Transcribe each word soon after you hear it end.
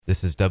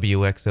This is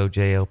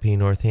WXOJLP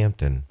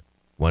Northampton,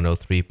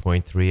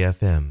 103.3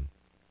 FM,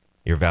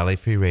 your Valley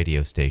Free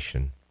radio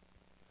station.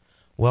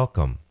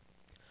 Welcome.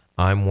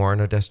 I'm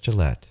Warren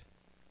Odess-Gillette,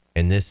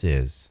 and this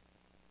is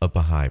A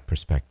Baha'i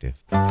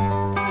Perspective.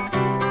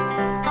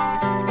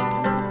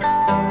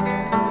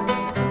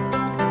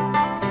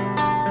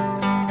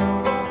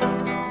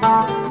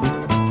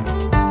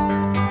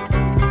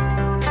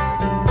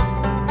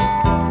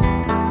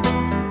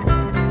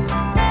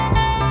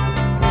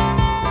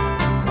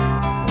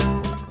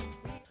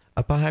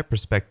 A Baha'i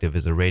Perspective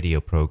is a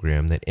radio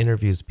program that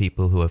interviews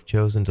people who have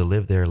chosen to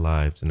live their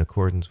lives in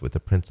accordance with the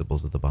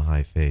principles of the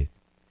Baha'i Faith.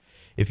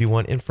 If you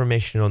want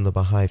information on the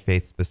Baha'i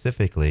Faith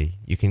specifically,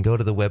 you can go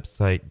to the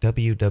website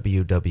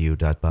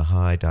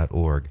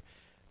www.baha'i.org.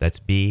 That's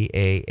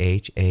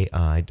BAHAI.org.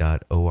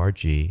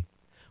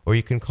 Or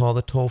you can call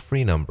the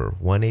toll-free number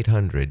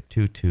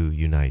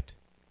 1-800-22-UNITE.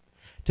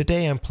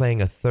 Today I'm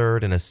playing a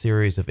third in a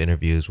series of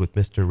interviews with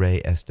Mr.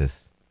 Ray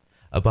Estes,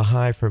 a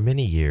Baha'i for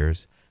many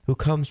years, who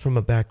comes from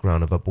a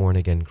background of a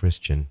born-again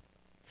Christian.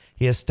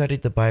 He has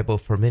studied the Bible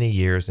for many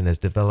years and has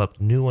developed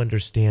new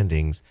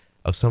understandings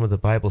of some of the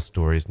Bible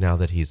stories now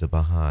that he's a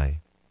Baha'i.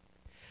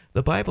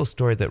 The Bible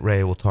story that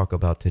Ray will talk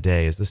about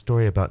today is the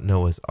story about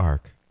Noah's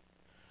Ark.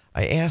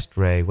 I asked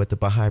Ray what the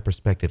Baha'i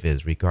perspective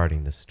is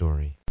regarding this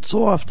story.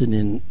 So often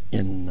in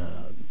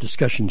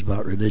discussions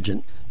about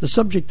religion, the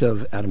subject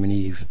of Adam and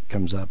Eve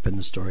comes up and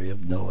the story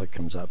of Noah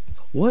comes up.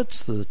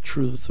 What's the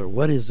truth, or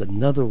what is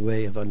another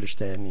way of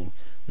understanding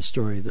the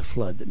story of the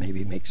flood that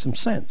maybe makes some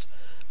sense?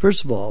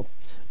 First of all,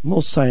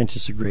 most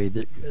scientists agree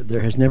that there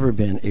has never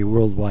been a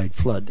worldwide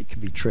flood that can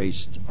be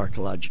traced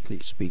archaeologically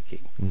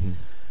speaking. Mm-hmm.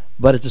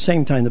 But at the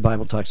same time, the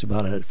Bible talks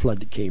about a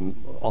flood that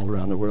came all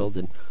around the world,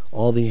 and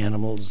all the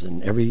animals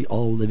and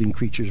all living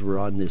creatures were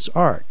on this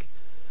ark.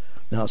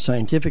 Now,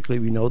 scientifically,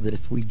 we know that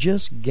if we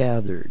just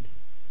gathered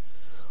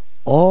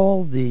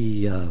all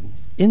the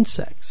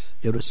insects,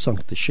 it would have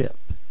sunk the ship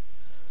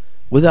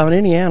without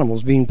any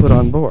animals being put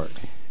on board.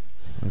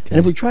 Okay. And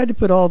if we tried to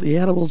put all the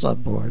animals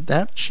on board,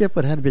 that ship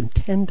would have been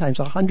 10 times,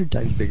 100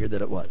 times bigger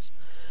than it was.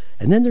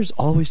 And then there's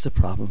always the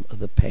problem of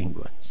the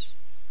penguins.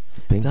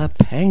 The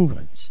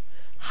penguins.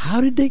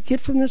 How did they get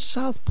from the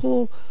South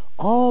Pole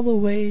all the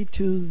way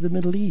to the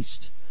Middle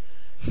East?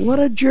 What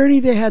a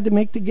journey they had to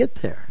make to get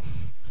there.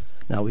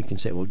 Now we can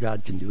say, well,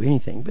 God can do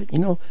anything. But,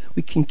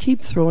 we can keep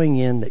throwing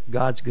in that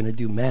God's going to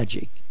do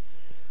magic.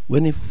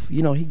 When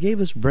He gave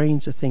us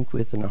brains to think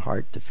with and a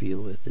heart to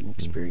feel with and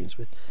experience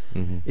with.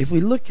 Mm-hmm. If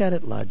we look at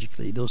it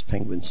logically, those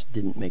penguins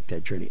didn't make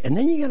that journey. And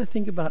then you got to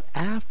think about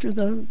after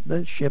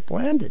the ship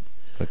landed.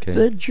 Okay.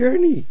 The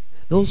journey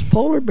those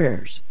polar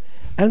bears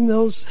and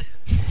those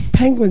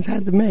penguins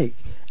had to make,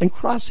 and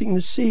crossing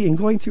the sea and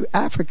going through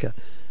Africa.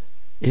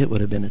 It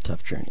would have been a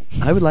tough journey.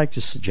 I would like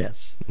to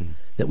suggest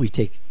that we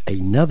take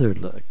another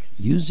look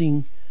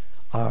using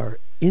our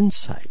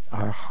insight,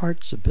 our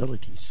heart's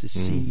abilities to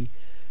see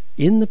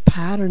in the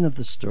pattern of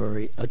the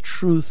story a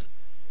truth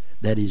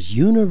that is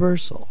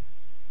universal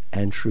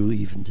and true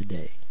even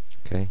today.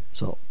 Okay.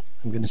 So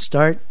I'm going to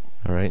start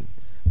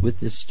with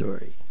this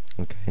story.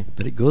 Okay.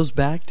 But it goes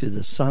back to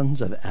the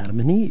sons of Adam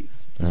and Eve.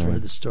 That's where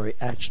the story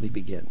actually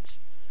begins.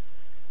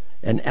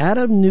 And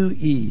Adam knew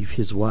Eve,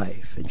 his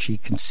wife, and she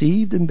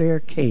conceived and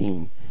bare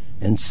Cain,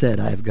 and said,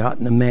 I have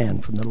gotten a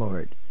man from the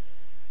Lord.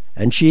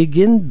 And she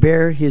again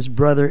bare his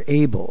brother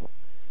Abel.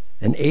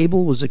 And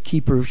Abel was a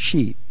keeper of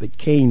sheep, but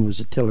Cain was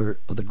a tiller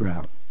of the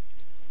ground.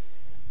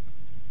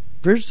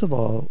 First of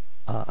all,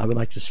 I would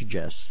like to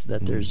suggest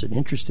that there's an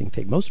interesting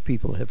thing. Most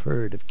people have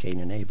heard of Cain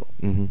and Abel.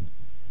 Mm-hmm.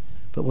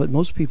 But what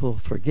most people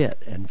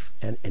forget and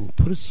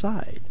put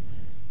aside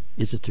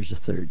is that there's a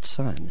third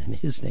son, and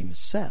his name is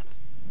Seth.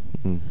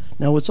 Mm-hmm.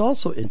 Now, what's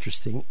also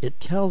interesting, it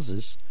tells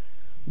us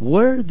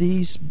where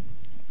these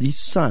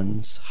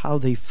sons, how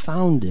they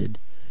founded,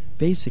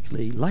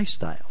 basically,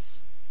 lifestyles.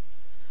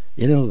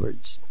 In other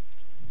words,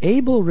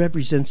 Abel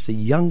represents the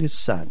youngest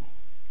son.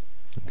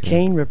 Okay.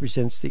 Cain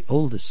represents the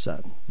oldest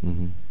son.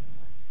 Mm-hmm.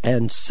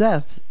 And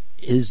Seth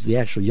is the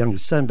actual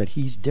youngest son, but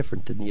he's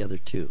different than the other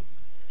two.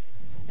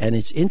 And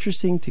it's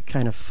interesting to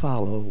kind of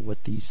follow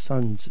what these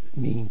sons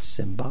mean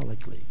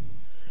symbolically.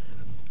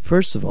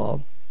 First of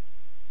all,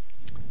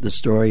 the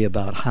story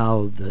about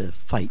how the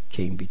fight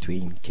came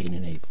between Cain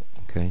and Abel.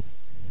 Okay.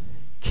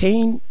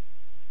 Cain,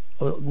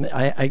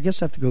 I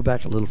guess I have to go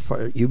back a little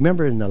far. You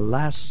remember in the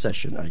last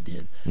session I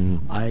did,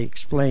 I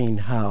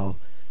explained how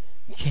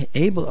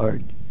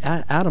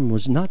Adam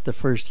was not the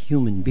first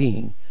human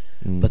being,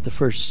 but the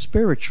first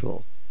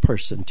spiritual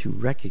person to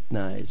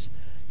recognize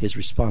his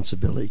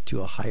responsibility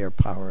to a higher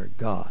power,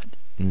 God.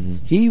 Mm-hmm.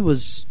 He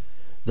was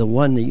the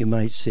one that you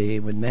might say,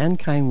 when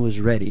mankind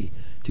was ready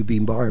to be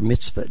bar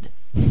mitzvahed,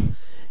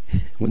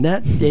 when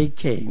that day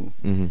came,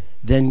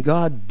 then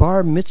God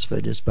bar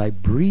mitzvahed us by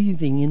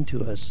breathing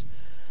into us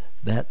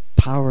that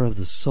power of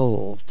the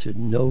soul to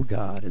know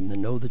God and to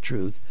know the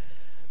truth.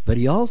 But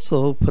he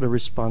also put a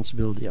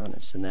responsibility on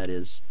us, and that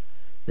is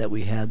that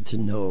we had to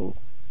know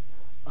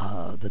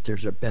that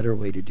there's a better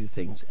way to do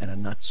things and a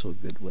not so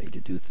good way to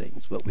do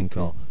things, what we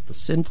call the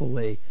sinful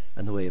way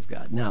and the way of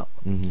God. Now,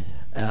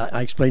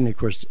 I explained, of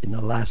course, in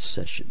the last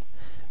session.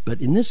 But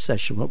in this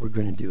session, what we're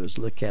going to do is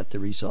look at the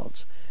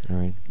results. All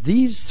right.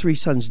 These three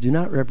sons do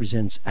not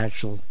represent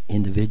actual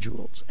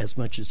individuals as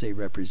much as they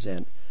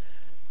represent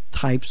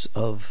types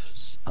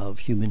of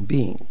human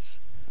beings.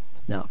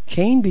 Now,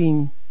 Cain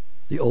being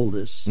the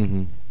oldest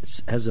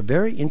has a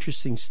very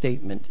interesting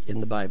statement in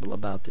the Bible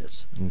about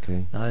this.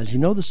 Okay. Now, as you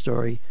know the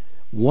story,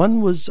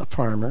 one was a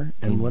farmer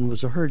and one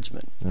was a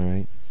herdsman. All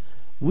right.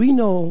 We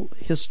know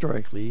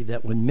historically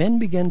that when men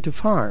begin to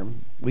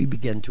farm, we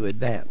begin to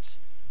advance.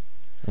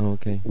 Oh,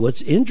 okay.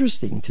 What's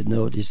interesting to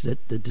note is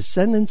that the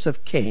descendants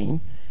of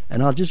Cain,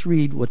 and I'll just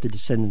read what the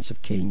descendants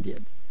of Cain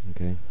did.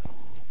 Okay.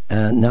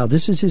 Now,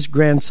 this is his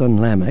grandson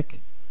Lamech,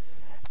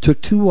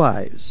 took two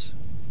wives,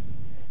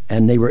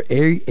 and they were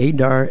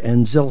Adar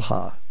and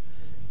Zillah.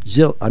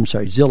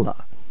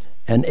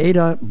 And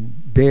Adar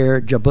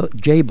bare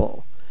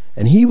Jabal,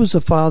 and he was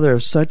the father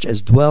of such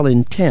as dwell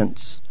in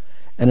tents,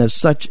 and of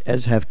such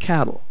as have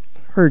cattle,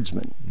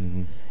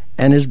 herdsmen.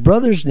 And his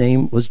brother's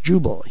name was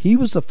Jubal. He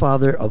was the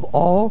father of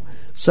all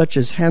such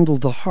as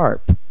handled the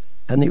harp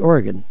and the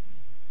organ.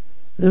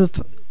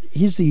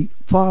 He's the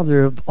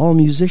father of all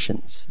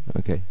musicians.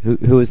 Okay.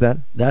 Who is that?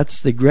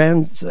 That's the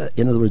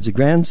in other words, the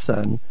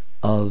grandson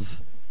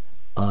of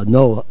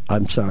Adam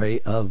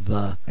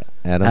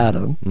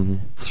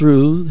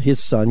through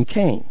his son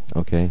Cain.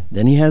 Okay.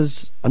 Then he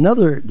has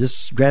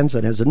this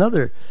grandson has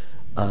another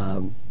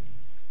a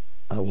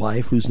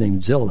wife who's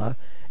named Zillah,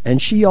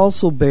 and she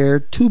also bare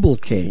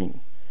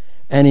Tubal-Cain,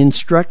 an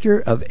instructor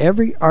of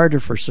every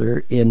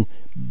artificer in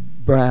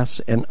brass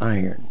and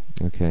iron.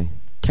 Okay.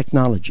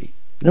 Technology.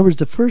 In other words,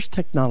 the first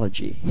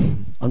technology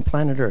on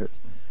planet Earth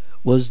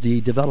was the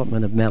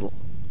development of metal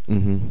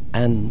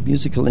and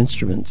musical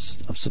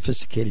instruments of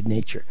sophisticated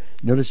nature.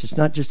 Notice it's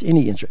not just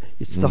any instrument.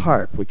 It's the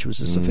harp, which was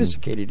a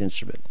sophisticated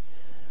instrument.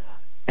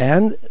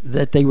 And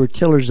that they were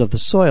tillers of the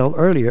soil.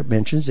 Earlier it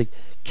mentions that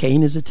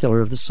Cain is a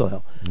tiller of the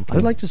soil. Okay. I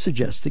would like to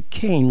suggest that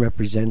Cain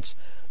represents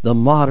the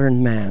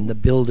modern man, the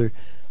builder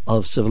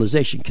of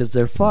civilization, because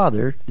their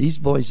father, these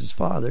boys'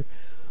 father,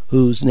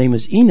 whose name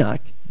is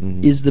Enoch,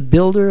 is the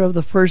builder of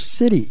the first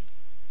city.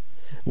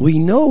 We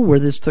know where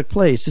this took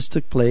place. This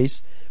took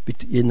place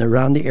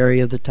around the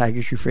area of the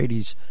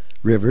Tigris-Euphrates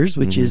rivers,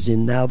 which is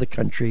in now the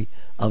country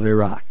of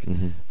Iraq.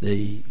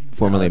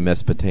 Formerly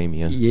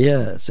Mesopotamia.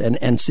 Yes,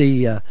 and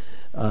see, I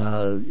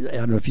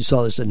don't know if you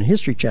saw this in the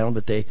History Channel,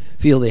 but they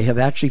feel they have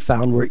actually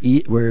found where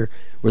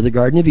the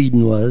Garden of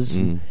Eden was,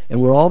 and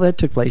where all that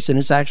took place, and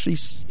it's actually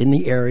in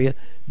the area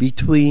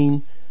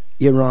between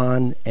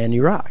Iran and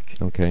Iraq.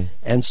 Okay.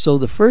 And so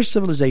the first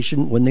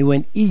civilization, when they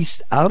went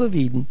east out of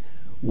Eden,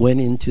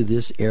 went into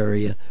this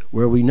area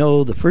where we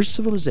know the first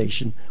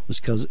civilization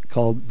was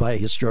called by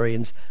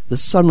historians the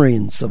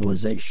Sumerian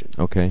civilization.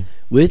 Okay.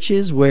 Which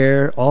is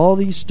where all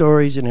these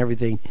stories and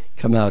everything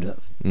come out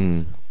of.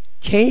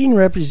 Cain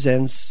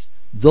represents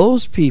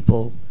those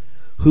people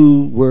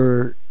who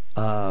were,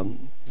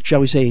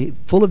 shall we say,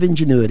 full of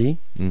ingenuity,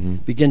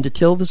 begin to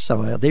till the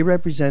soil. They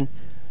represent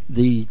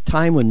the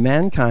time when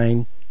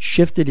mankind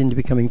shifted into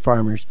becoming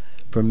farmers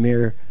from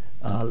mere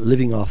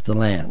living off the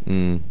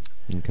land.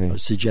 Okay. I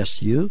would suggest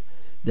to you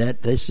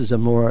that this is a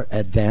more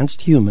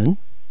advanced human,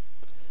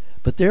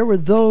 but there were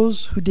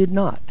those who did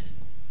not.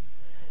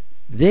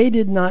 They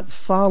did not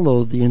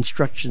follow the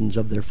instructions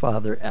of their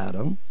father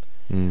Adam,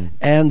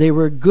 and they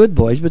were good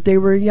boys, but they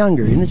were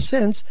younger. In a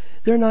sense,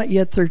 they're not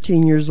yet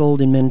 13 years old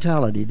in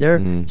mentality.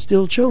 They're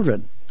still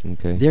children.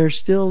 Okay. They're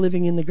still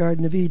living in the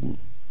Garden of Eden.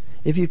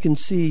 If you can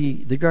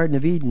see the Garden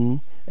of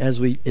Eden, as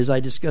I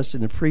discussed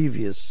in the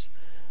previous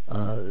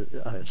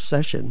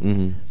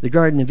session, the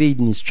Garden of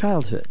Eden is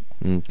childhood,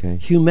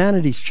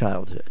 humanity's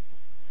childhood.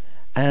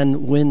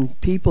 And when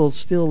people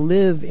still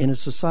live in a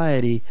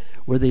society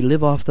where they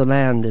live off the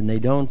land and they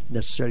don't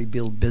necessarily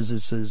build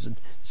businesses and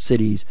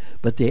cities,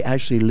 but they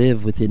actually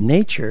live within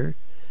nature,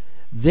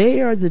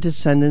 they are the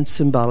descendants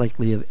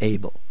symbolically of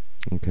Abel.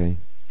 Okay.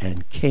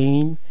 And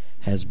Cain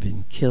has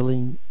been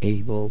killing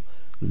Abel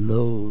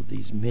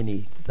these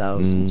many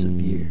thousands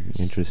of years.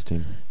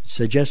 Interesting.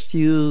 Suggest to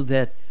you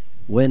that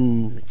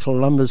when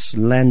Columbus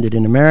landed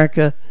in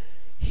America,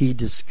 he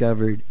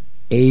discovered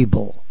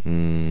Abel.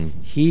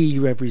 He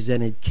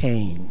represented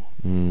Cain,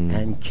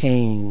 and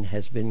Cain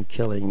has been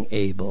killing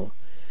Abel.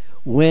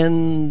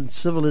 When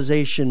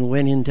civilization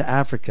went into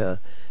Africa,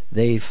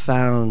 they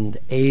found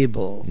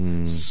Abel,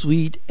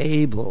 sweet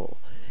Abel.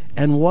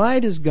 And why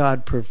does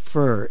God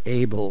prefer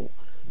Abel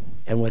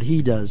and what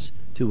he does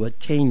to what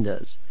Cain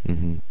does?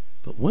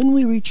 But when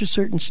we reach a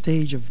certain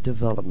stage of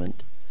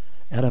development,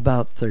 at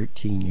about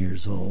 13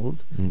 years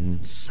old,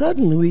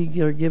 suddenly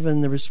we are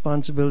given the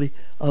responsibility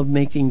of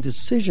making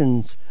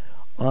decisions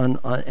on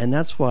and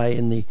that's why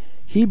in the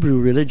Hebrew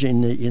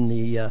religion, in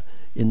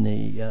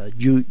the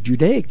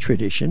Judaic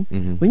tradition,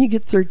 when you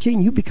get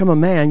 13, you become a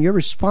man. You're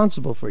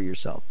responsible for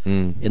yourself.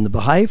 In the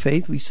Baha'i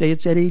faith, we say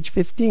it's at age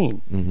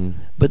 15.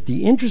 But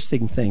the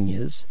interesting thing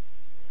is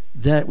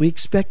that we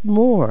expect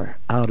more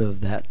out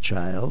of that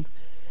child,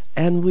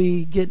 and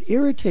we get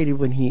irritated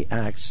when he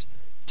acts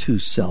too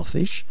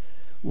selfish.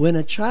 When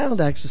a child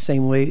acts the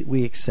same way,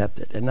 we accept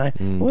it. And I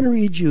want to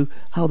read you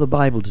how the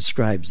Bible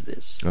describes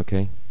this.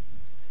 Okay.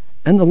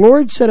 And the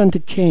Lord said unto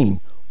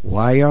Cain,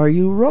 Why are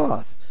you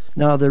wroth?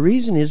 Now the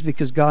reason is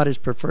because God has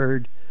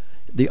preferred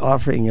the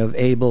offering of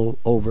Abel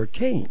over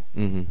Cain.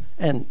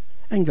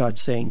 And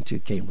God's saying to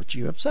Cain, what are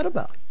you upset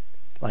about?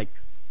 Like,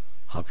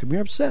 how come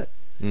you're upset?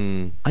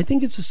 I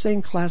think it's the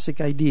same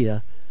classic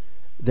idea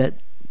that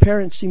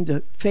parents seem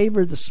to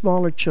favor the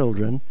smaller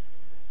children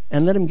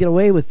and let them get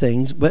away with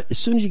things, but as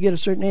soon as you get a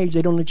certain age,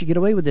 they don't let you get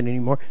away with it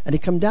anymore, and they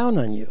come down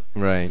on you.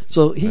 Right.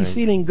 So he's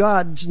feeling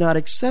God's not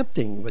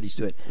accepting what he's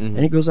doing. And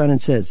he goes on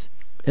and says,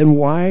 And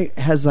why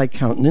has thy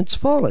countenance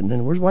fallen? In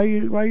other words, why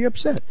are you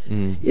upset?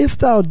 If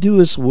thou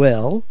doest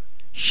well,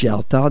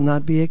 shalt thou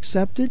not be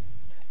accepted?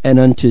 And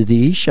unto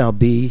thee shall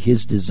be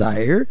his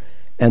desire,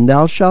 and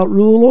thou shalt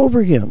rule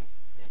over him.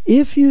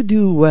 If you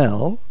do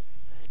well,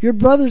 your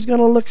brother's going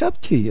to look up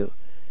to you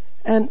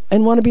and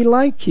want to be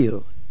like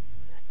you.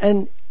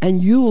 And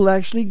you will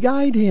actually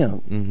guide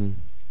him.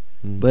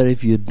 But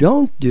if you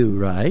don't do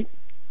right,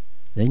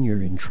 then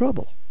you're in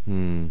trouble.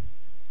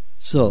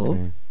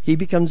 So he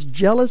becomes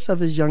jealous of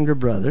his younger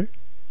brother,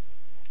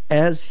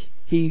 as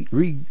he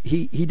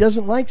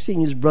doesn't like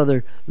seeing his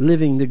brother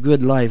living the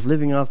good life,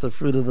 living off the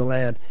fruit of the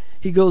land.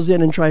 He goes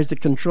in and tries to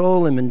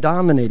control him and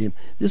dominate him.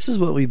 This is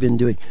what we've been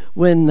doing.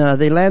 When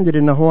they landed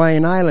in the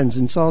Hawaiian Islands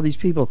and saw these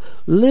people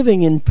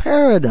living in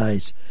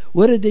paradise,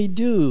 what did they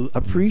do?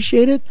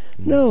 Appreciate it?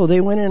 No,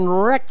 they went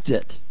and wrecked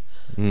it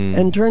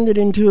and turned it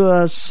into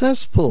a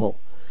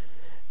cesspool.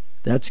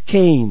 That's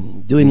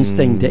Cain doing his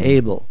thing to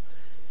Abel.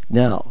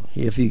 Now,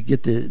 if you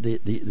get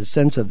the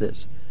sense of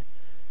this,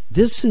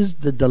 this is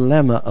the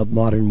dilemma of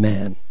modern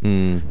man.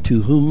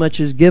 To whom much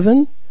is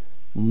given,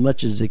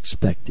 much is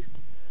expected.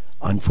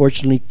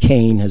 Unfortunately,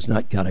 Cain has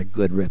not got a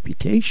good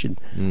reputation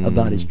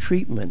about his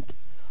treatment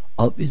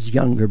of his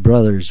younger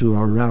brothers who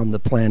are around the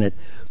planet.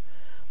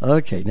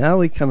 Okay, now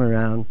we come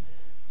around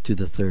to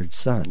the third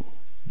son.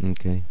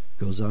 Okay.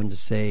 Goes on to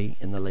say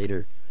in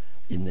the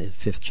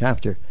 5th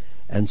chapter.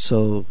 And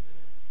so,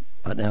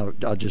 now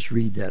I'll just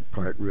read that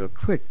part real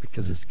quick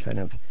because it's kind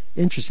of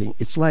interesting.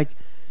 It's like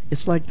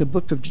the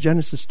book of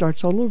Genesis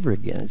starts all over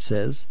again. It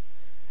says,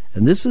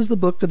 and this is the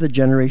book of the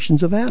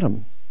generations of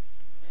Adam.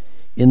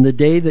 In the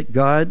day that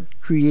God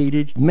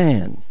created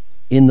man,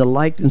 in the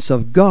likeness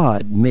of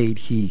God made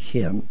he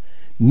him.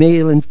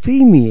 Male and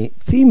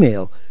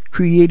female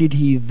created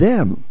he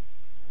them.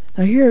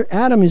 Now here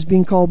Adam is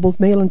being called both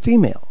male and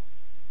female.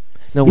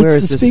 Now where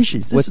is the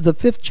species? This is the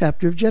 5th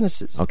chapter of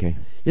Genesis. Okay.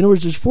 In other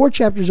words, there's 4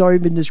 chapters already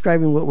been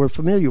describing what we're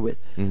familiar with.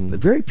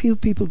 But very few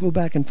people go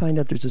back and find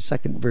out there's a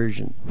second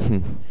version.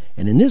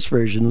 And in this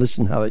version,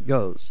 listen how it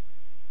goes.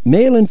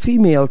 Male and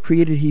female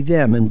created he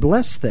them, and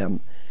blessed them,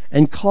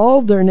 and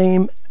called their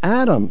name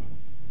Adam.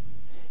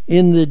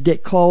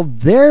 Called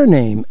their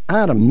name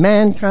Adam,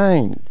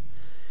 mankind,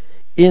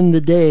 in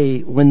the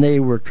day when they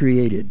were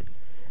created.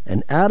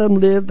 And Adam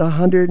lived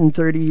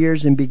 130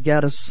 years and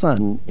begat a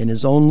son in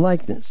his own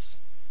likeness.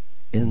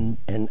 And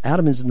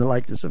Adam is in the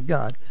likeness of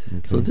God.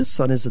 Okay. So this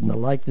son is in the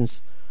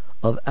likeness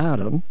of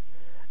Adam,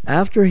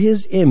 after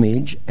his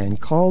image, and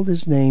called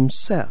his name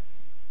Seth.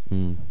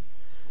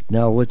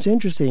 Now what's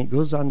interesting, it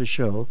goes on to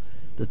show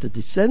that the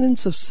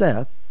descendants of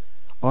Seth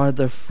are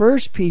the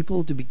first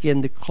people to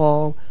begin to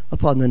call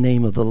upon the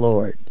name of the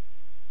Lord.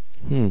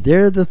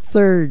 They're the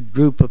third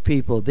group of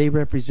people. They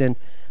represent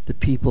the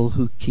people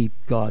who keep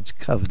God's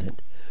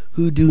covenant,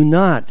 who do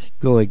not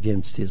go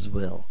against his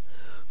will,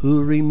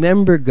 who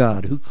remember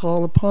God, who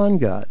call upon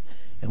God.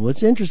 And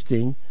what's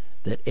interesting,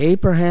 that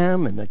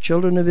Abraham and the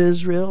children of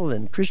Israel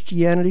and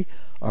Christianity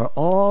are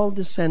all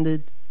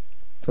descended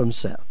from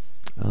Seth.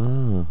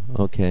 Ah,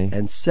 okay.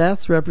 And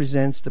Seth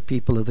represents the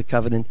people of the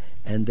covenant,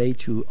 and they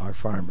too are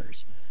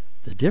farmers.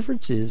 The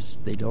difference is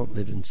they don't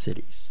live in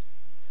cities.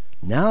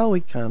 Now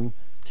we come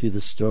to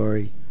the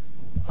story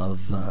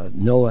of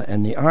Noah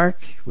and the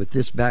ark. With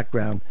this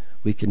background,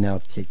 we can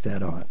now take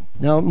that on.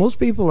 Now, most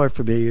people are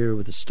familiar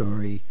with the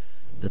story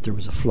that there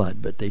was a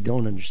flood, but they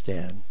don't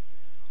understand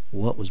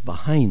what was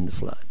behind the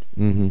flood.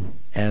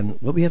 And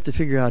what we have to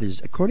figure out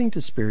is, according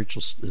to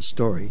spiritual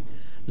story,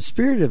 the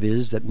spirit of it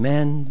is that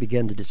man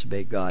began to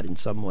disobey God in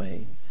some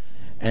way.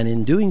 And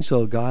in doing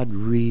so, God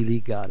really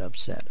got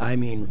upset. I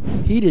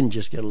mean, he didn't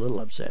just get a little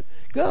upset.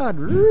 God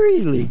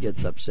really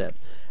gets upset.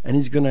 And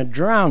he's going to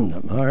drown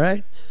them, all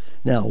right?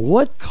 Now,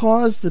 what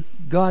caused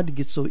God to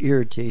get so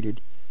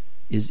irritated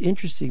is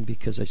interesting,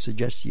 because I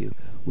suggest to you,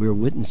 we're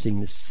witnessing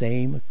the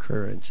same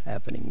occurrence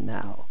happening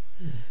now.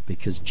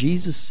 Because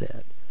Jesus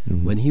said,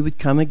 when he would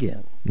come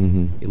again,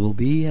 it will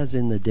be as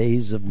in the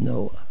days of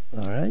Noah,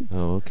 all right?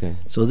 Oh, okay.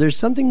 So there's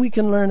something we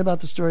can learn about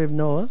the story of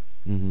Noah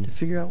to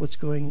figure out what's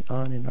going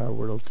on in our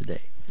world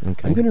today.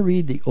 Okay. I'm going to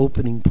read the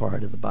opening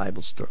part of the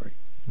Bible story.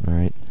 All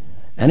right.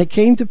 And it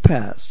came to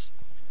pass,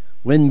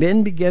 when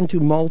men began to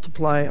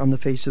multiply on the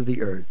face of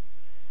the earth,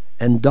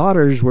 and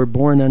daughters were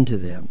born unto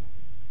them.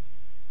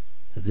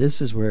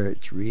 This is where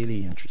it's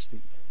really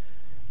interesting.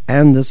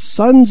 And the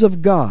sons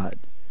of God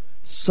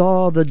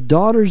saw the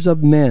daughters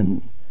of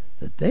men,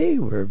 that they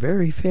were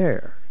very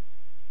fair.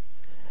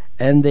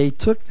 And they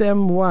took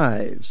them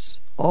wives,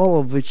 all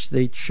of which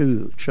they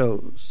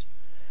chose.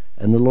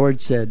 And the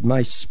Lord said,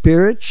 My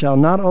spirit shall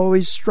not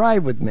always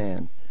strive with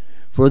man,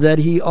 for that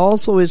he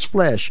also is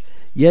flesh,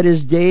 yet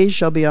his days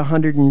shall be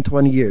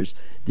 120 years.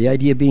 The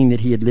idea being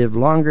that he had lived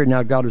longer,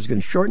 now God was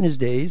going to shorten his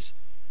days.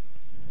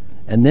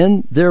 And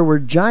then there were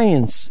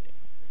giants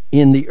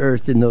in the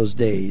earth in those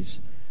days.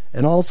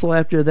 And also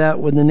after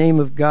that, when the name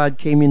of God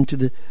came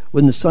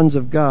when the sons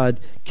of God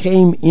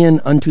came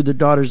in unto the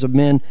daughters of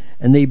men,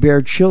 and they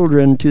bare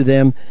children to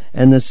them,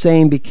 and the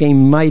same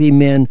became mighty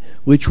men,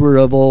 which were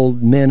of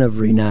old, men of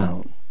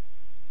renown.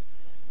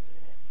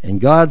 And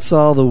God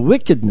saw the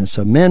wickedness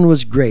of men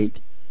was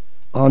great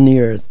on the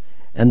earth,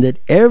 and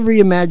that every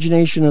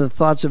imagination of the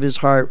thoughts of his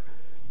heart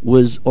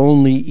was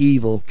only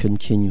evil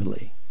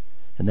continually.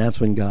 And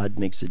that's when God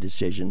makes a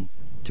decision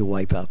to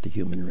wipe out the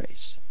human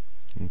race.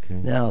 Okay.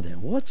 Now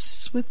then,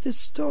 what's with this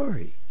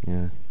story?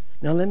 Yeah.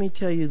 Now let me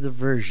tell you the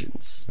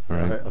versions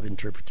Right. of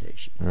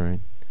interpretation. All right.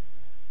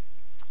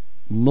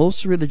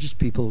 Most religious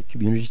people,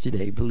 communities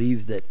today,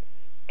 believe that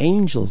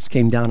angels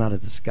came down out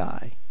of the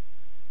sky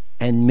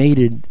and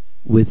mated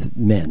with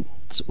men,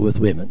 with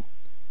women,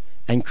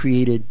 and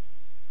created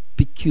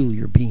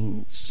peculiar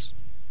beings.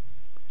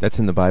 That's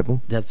in the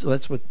Bible? That's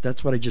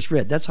what I just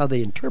read. That's how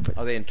they interpret.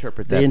 Oh, they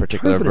interpret that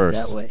particular verse. They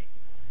interpret it that way.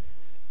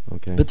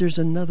 Okay. But there's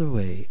another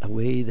way, a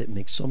way that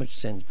makes so much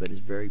sense but is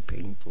very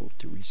painful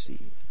to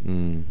receive.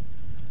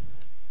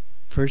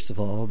 First of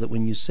all, that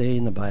when you say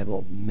in the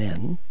Bible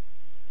men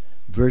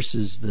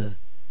versus the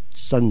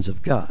sons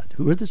of God,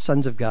 who are the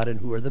sons of God and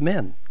who are the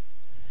men?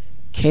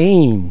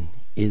 Cain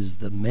is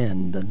the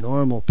men, the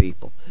normal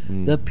people,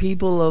 the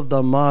people of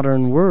the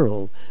modern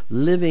world,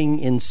 living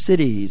in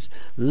cities,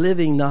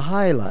 living the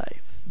high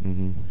life.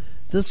 Mm-hmm.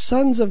 The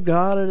sons of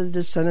God are the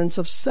descendants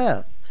of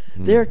Seth.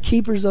 They're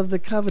keepers of the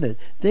covenant.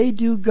 They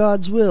do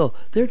God's will.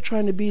 They're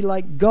trying to be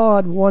like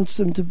God wants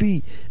them to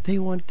be. They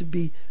want to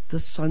be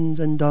the sons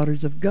and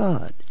daughters of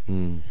God.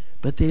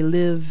 But they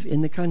live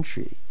in the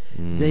country.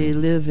 They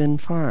live in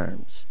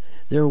farms.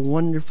 They're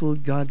wonderful,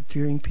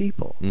 God-fearing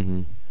people.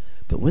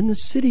 But when the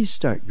cities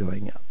start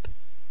going up,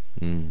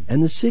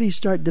 and the cities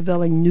start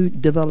developing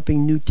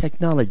new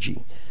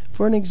technology,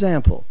 for an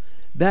example,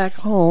 back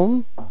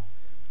home,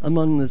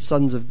 among the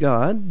sons of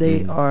God,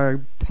 they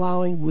are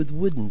plowing with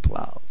wooden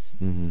plows.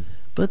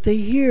 But they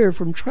hear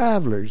from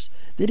travelers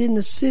that in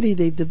the city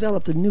they've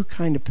developed a new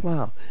kind of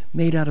plow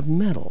made out of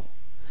metal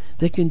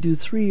that can do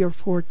 3 or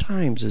 4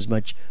 times as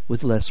much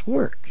with less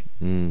work.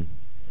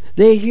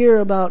 They hear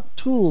about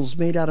tools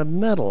made out of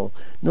metal,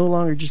 no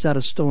longer just out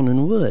of stone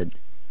and wood.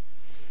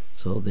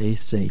 So they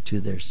say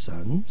to their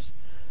sons,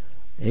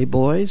 Hey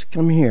boys,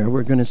 come here.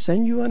 We're going to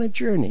send you on a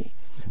journey.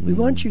 We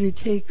want you to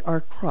take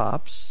our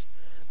crops,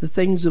 the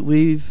things that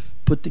we've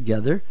put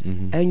together,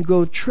 and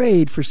go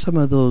trade for some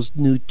of those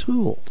new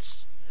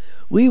tools.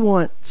 We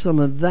want some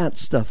of that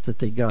stuff that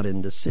they got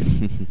in the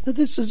city. Now,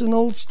 this is an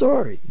old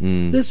story.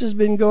 This has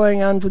been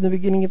going on from the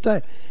beginning of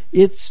time.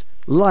 It's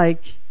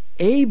like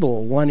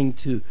Abel wanting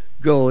to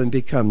go and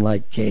become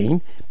like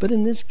Cain, but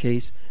in this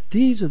case,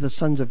 these are the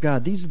sons of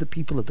God. These are the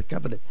people of the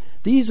covenant.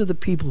 These are the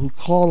people who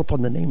call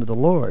upon the name of the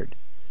Lord.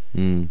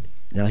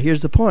 Now,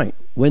 here's the point.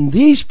 When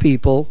these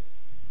people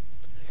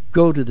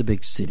go to the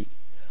big city,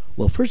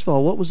 well, first of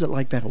all, what was it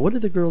like back home? What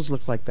did the girls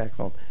look like back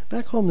home?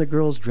 Back home, the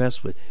girls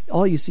dress with,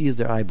 all you see is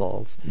their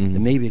eyeballs,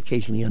 and maybe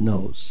occasionally a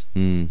nose,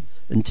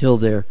 until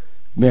they're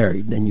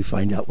married. Then you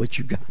find out what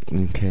you got.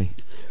 Okay.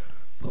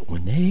 But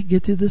when they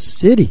get to the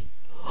city,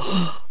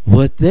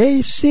 what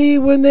they see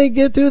when they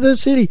get to the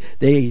city,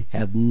 they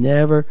have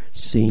never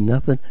seen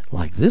nothing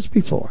like this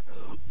before.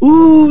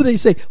 Ooh, they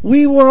say,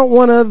 we want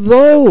one of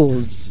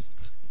those.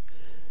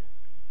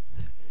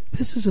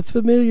 This is a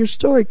familiar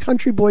story.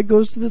 Country boy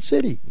goes to the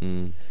city.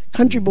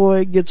 Country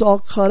boy gets all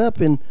caught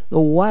up in the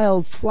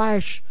wild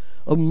flash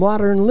of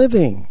modern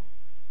living.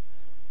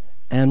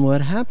 And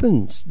what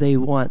happens? They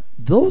want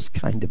those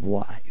kind of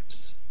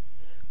wives.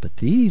 But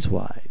these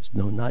wives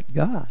know not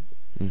God.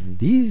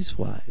 These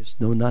wives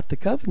know not the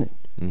covenant.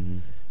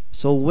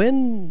 So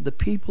when the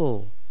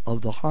people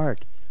of the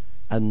heart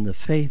and the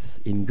faith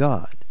in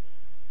God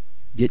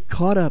get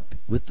caught up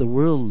with the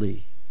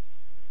worldly,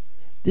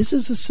 this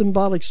is a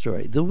symbolic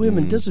story. The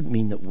women doesn't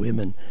mean that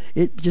women,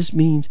 it just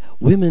means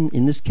women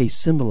in this case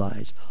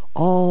symbolize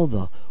all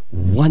the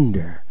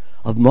wonder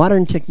of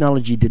modern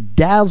technology to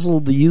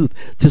dazzle the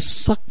youth, to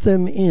suck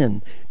them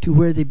in to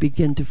where they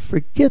begin to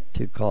forget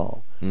to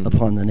call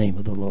upon the name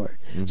of the Lord.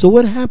 So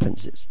what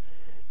happens is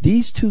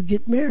these two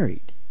get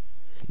married.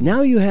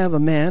 Now you have a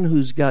man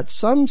who's got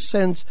some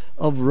sense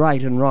of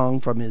right and wrong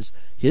from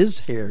his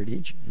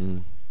heritage,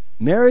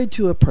 married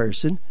to a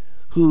person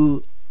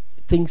who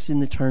thinks in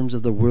the terms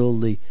of the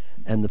worldly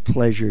and the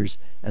pleasures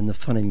and the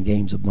fun and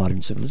games of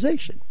modern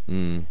civilization.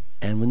 And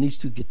when these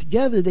two get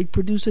together, they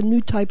produce a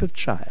new type of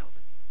child.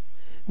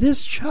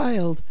 This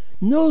child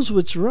knows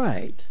what's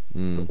right,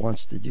 but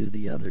wants to do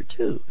the other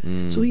too.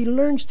 So he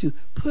learns to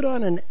put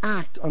on an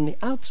act on the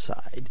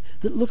outside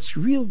that looks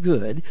real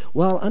good,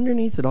 while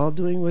underneath it all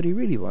doing what he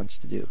really wants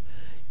to do.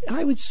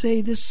 I would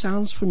say this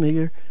sounds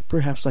familiar,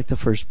 perhaps like the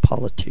first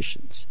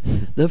politicians,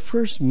 the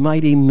first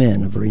mighty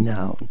men of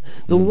renown,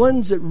 the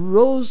ones that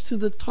rose to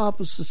the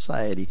top of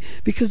society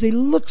because they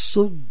looked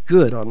so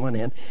good on one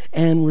end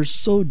and were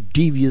so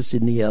devious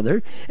in the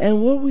other.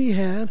 And what we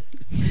had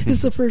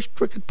is the first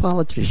crooked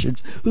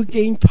politicians who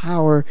gained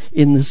power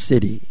in the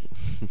city.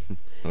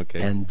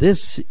 Okay. And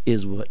this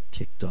is what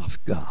ticked off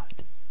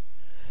God.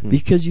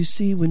 Because you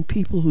see, when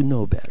people who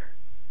know better,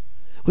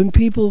 when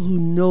people who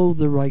know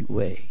the right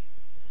way,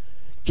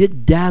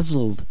 get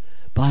dazzled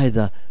by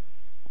the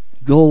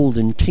gold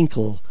and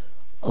tinkle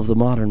of the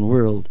modern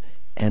world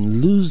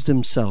and lose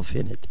themselves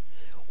in it,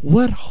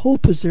 what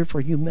hope is there for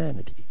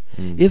humanity?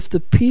 If the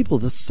people,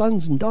 the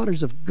sons and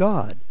daughters of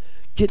God,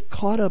 get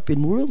caught up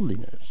in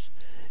worldliness,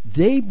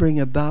 they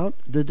bring about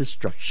the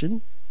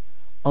destruction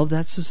of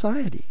that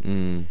society.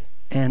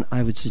 And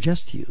I would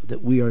suggest to you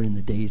that we are in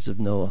the days of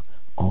Noah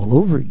all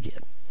over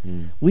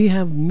again. We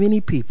have many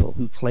people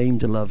who claim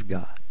to love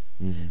God.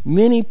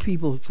 Many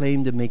people who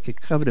claim to make a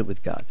covenant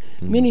with God.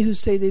 Many who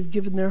say they've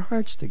given their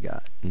hearts to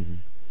God.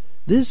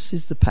 This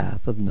is the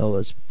path of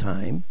Noah's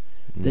time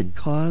that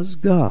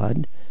caused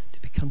God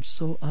to become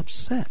so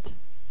upset.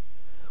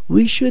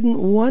 We shouldn't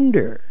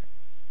wonder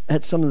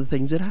at some of the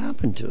things that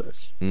happen to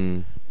us.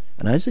 And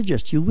I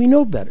suggest to you, we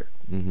know better.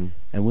 And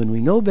when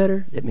we know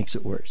better, it makes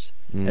it worse.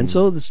 And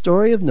so the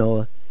story of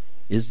Noah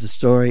is the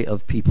story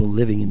of people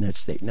living in that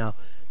state. Now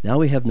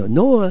we have Noah.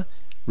 Noah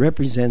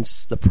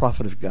represents the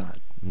prophet of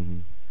God.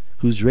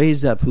 Who's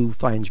raised up, who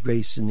finds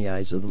grace in the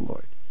eyes of the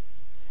Lord.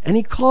 And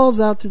he calls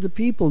out to the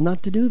people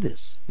not to do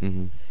this.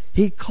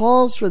 He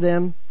calls for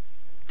them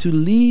to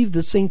leave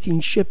the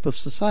sinking ship of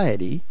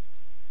society,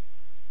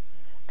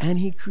 and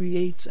he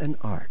creates an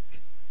ark.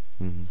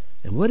 And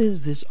what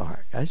is this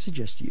ark? I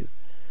suggest to you,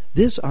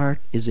 this ark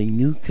is a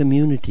new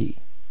community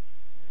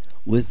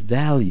with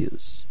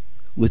values,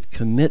 with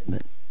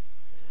commitment,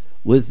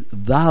 with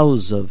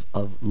vows of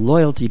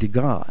loyalty to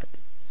God.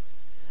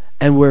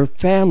 And where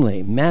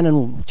family, man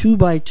and two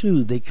by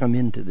two, they come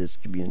into this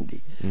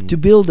community to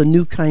build a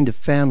new kind of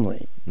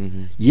family.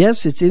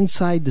 Yes, it's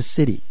inside the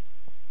city,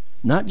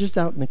 not just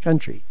out in the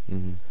country.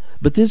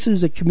 But this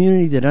is a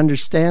community that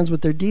understands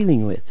what they're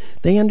dealing with.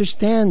 They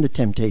understand the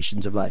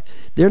temptations of life.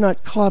 They're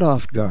not caught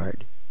off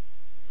guard.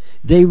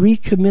 They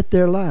recommit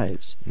their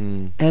lives.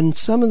 And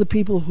some of the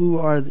people who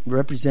are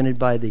represented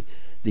by the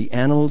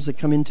animals that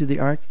come into the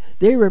ark,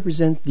 they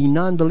represent the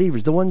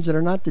non-believers, the ones that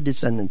are not the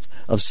descendants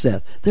of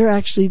Seth. They're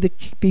actually the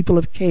people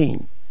of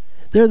Cain.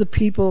 They're the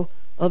people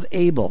of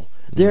Abel.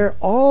 They're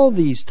all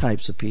these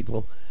types of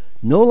people,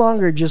 no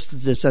longer just the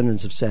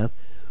descendants of Seth,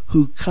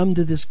 who come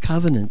to this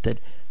covenant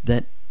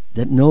that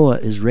Noah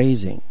is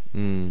raising.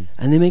 And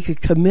they make a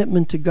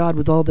commitment to God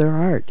with all their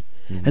heart.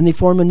 And they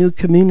form a new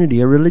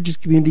community, a religious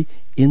community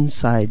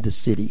inside the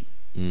city.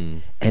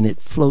 And it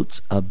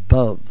floats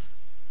above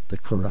the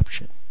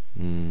corruption.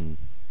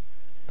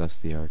 That's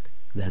the ark.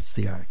 That's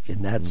the ark.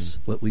 And that's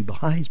what we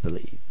Baha'is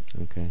believe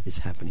is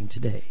happening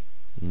today.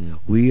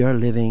 We are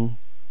living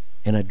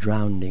in a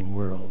drowning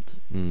world,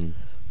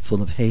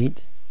 full of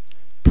hate,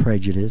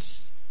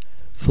 prejudice,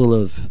 full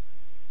of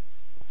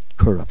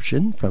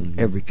corruption from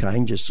every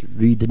kind. Just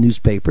read the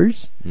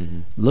newspapers.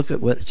 Look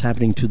at what's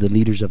happening to the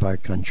leaders of our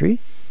country.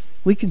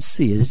 We can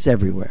see it. It's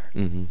everywhere.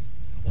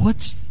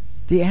 What's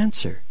the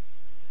answer?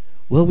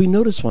 Well, we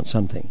notice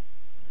something.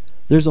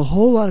 There's a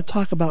whole lot of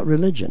talk about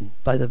religion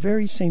by the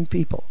very same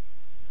people,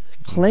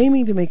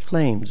 claiming to make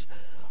claims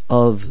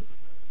of,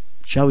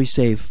 shall we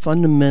say,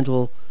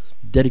 fundamental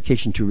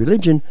dedication to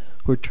religion,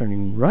 who are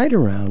turning right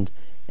around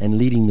and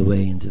leading the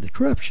way into the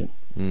corruption.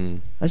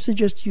 I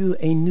suggest to you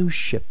a new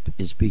ship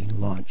is being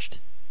launched.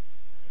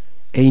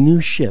 A new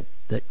ship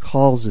that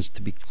calls us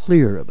to be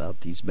clear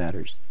about these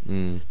matters,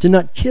 to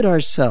not kid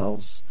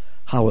ourselves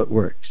how it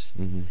works.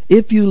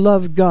 If you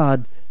love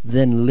God,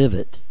 then live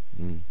it.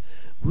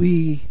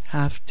 We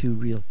have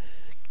to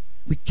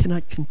we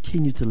cannot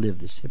continue to live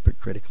this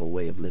hypocritical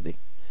way of living.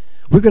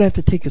 We're going to have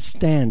to take a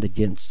stand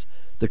against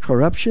the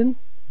corruption,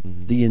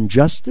 the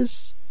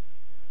injustice,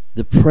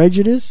 the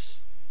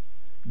prejudice,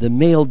 the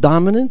male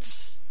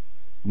dominance,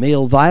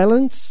 male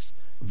violence,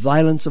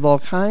 violence of all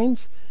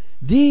kinds.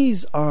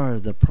 These are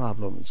the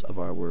problems of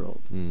our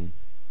world.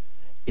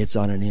 It's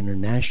on an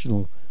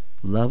international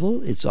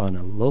level. It's on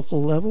a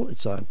local level.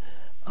 It's on.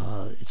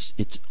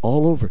 It's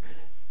all over.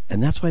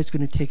 And that's why it's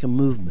going to take a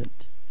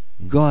movement,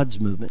 God's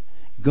movement.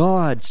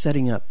 God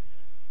setting up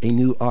a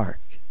new ark,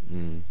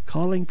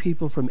 calling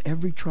people from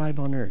every tribe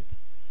on earth,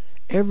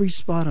 every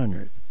spot on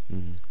earth,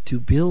 to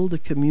build a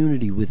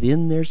community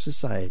within their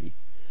society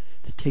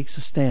that takes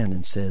a stand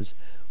and says,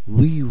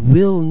 we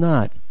will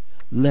not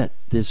let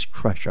this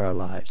crush our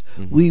lives.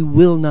 We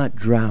will not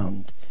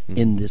drown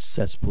in this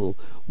cesspool.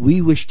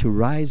 We wish to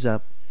rise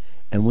up,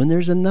 and when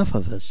there's enough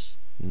of us,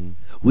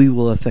 we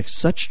will effect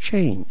such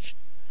change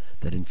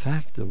that in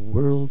fact the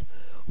world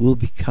will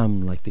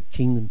become like the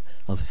kingdom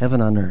of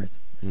heaven on earth.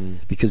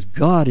 Because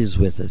God is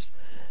with us.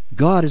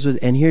 God is with,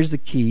 and here's the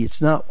key,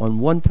 it's not on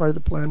one part of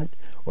the planet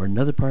or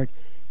another part,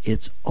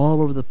 it's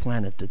all over the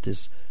planet that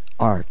this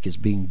ark is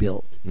being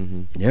built.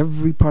 In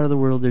every part of the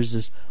world there's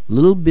this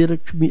little bit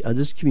of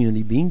this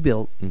community being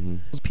built.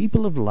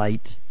 People of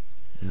light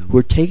who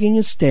are taking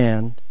a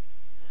stand,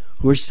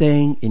 who are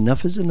saying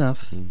enough is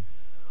enough.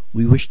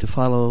 We wish to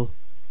follow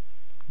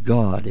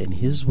God and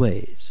His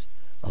ways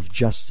of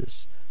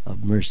justice,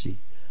 of mercy,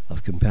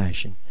 of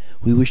compassion.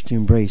 We wish to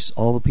embrace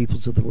all the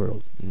peoples of the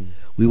world.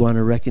 We want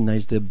to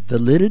recognize the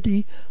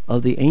validity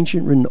of the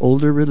ancient and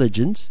older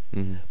religions,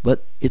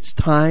 but it's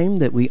time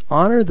that we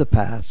honor the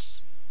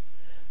past,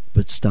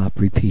 but stop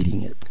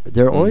repeating it.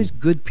 There are always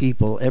good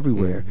people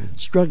everywhere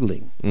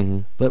struggling.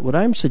 But what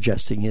I'm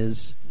suggesting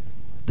is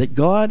that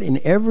God in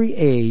every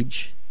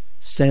age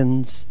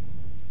sends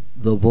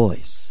the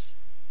voice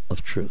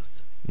of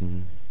truth.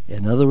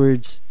 In other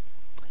words,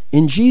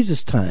 in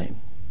Jesus' time,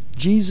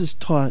 Jesus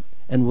taught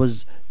and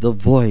was the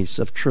voice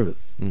of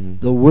truth,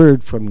 the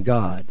word from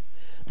God.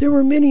 There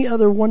were many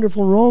other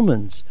wonderful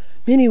Romans,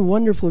 many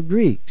wonderful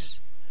Greeks,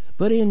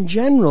 but in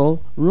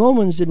general,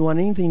 Romans didn't want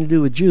anything to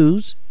do with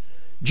Jews.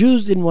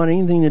 Jews didn't want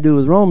anything to do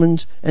with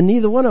Romans, and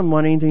neither one of them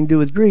wanted anything to do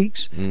with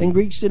Greeks, and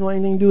Greeks didn't want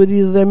anything to do with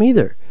either of them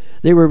either.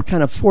 They were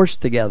kind of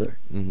forced together.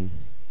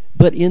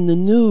 But in the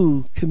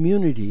new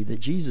community that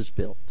Jesus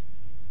built,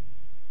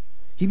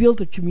 He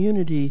built a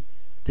community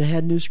that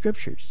had new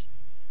scriptures.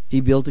 He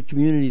built a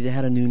community that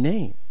had a new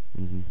name.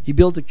 He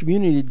built a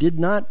community that did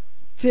not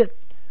fit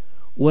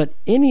what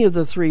any of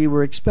the three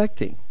were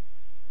expecting.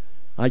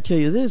 I tell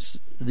you this,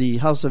 the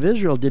house of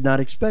Israel did not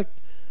expect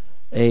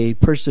a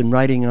person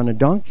riding on a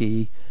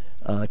donkey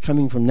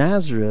coming from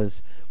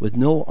Nazareth with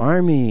no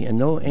army and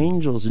no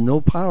angels and no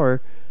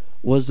power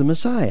was the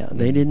Messiah.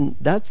 They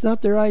didn't. That's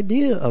not their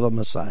idea of a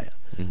Messiah.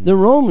 The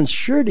Romans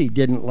surely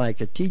didn't like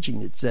a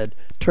teaching that said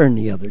turn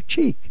the other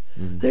cheek.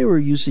 They were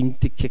using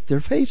to kick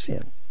their face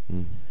in.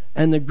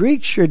 And the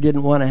Greeks sure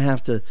didn't want to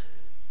have to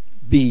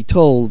be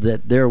told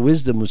that their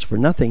wisdom was for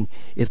nothing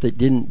if they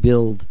didn't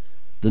build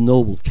the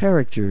noble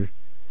character.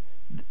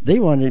 They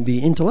wanted to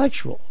be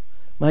intellectual.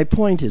 My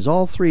point is,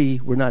 all three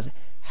were not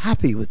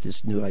happy with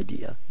this new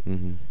idea,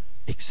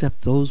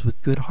 except those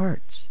with good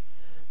hearts.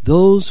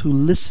 Those who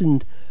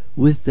listened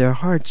with their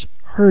hearts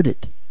heard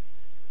it,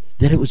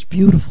 that it was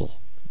beautiful.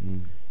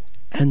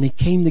 And they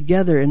came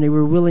together and they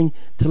were willing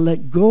to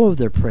let go of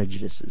their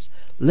prejudices,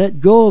 let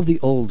go of the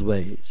old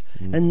ways.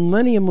 And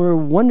many of them were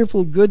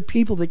wonderful, good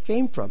people that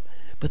came from.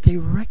 But they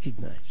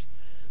recognized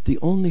the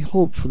only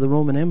hope for the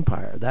Roman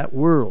Empire, that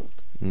world,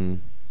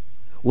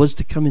 was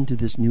to come into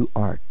this new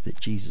ark that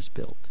Jesus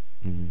built.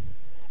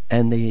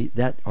 And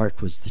that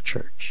ark was the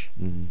church.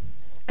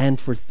 And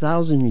for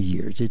thousands of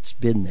years it's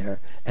been there,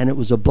 and it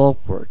was a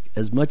bulwark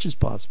as much as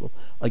possible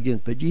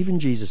against. But even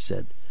Jesus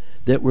said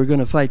that we're going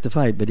to fight the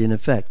fight, but in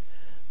effect,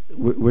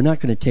 we're not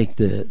going to take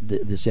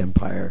this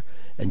empire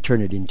and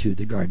turn it into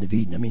the Garden of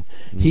Eden. I mean,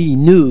 He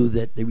knew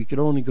that we could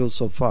only go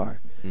so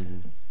far.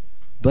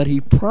 But He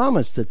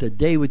promised that the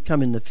day would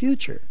come in the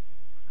future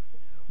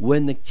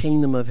when the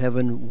kingdom of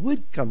heaven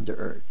would come to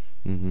earth.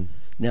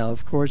 Now,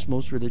 of course,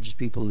 most religious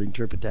people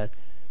interpret that,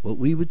 what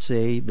we would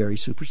say very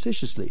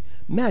superstitiously,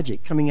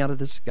 magic coming out of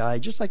the sky,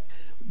 just like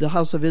the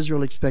house of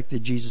Israel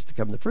expected Jesus to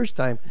come the first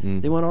time.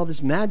 They want all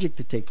this magic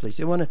to take place.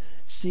 They want to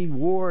see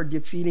war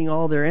defeating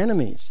all their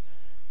enemies.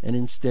 And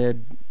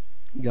instead,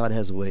 God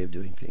has a way of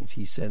doing things.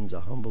 He sends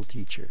a humble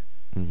teacher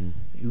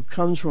who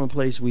comes from a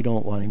place we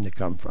don't want him to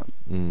come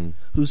from,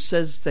 who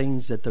says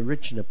things that the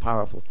rich and the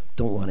powerful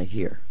don't want to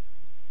hear.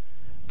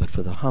 But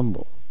for the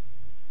humble,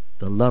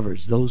 the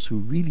lovers, those who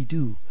really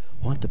do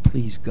want to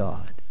please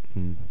God,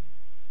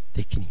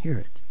 they can hear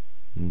it.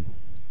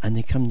 And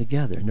they come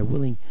together and they're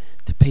willing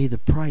to pay the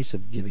price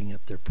of giving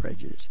up their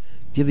prejudice,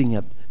 giving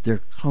up their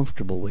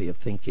comfortable way of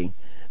thinking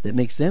that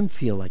makes them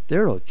feel like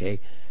they're okay.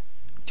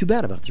 Too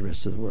bad about the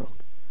rest of the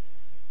world.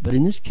 But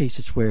in this case,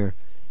 it's where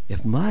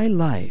if my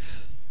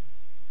life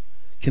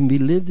can be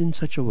lived in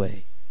such a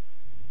way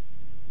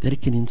that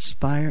it can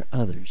inspire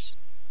others,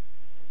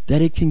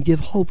 that it can give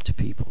hope to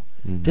people,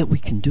 that we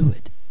can do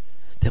it,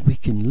 that we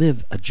can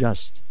live a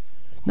just,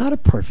 not a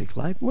perfect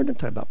life. We're not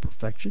talking about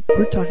perfection.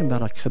 We're talking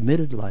about a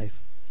committed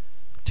life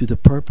to the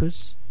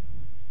purpose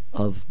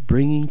of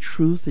bringing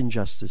truth and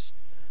justice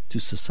to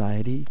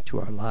society, to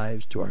our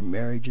lives, to our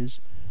marriages,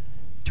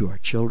 to our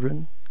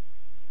children,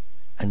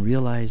 and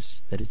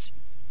realize that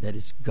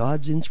it's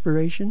God's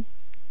inspiration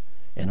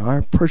and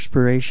our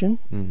perspiration,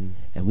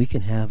 and we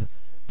can have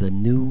the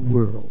new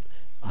world,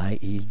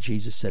 i.e.,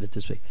 Jesus said it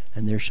this way,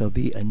 and there shall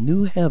be a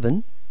new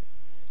heaven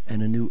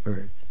and a new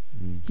earth.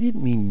 He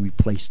didn't mean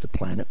replace the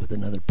planet with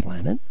another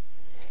planet.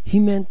 He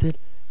meant that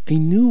a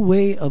new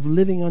way of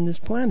living on this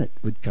planet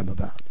would come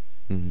about.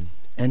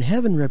 And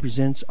heaven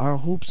represents our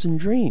hopes and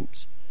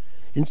dreams.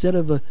 Instead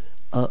of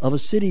a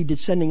city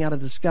descending out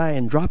of the sky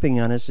and dropping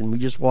on us and we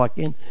just walk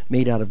in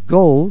made out of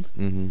gold,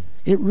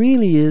 it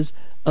really is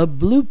a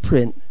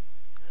blueprint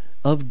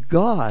of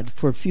God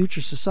for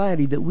future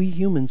society that we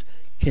humans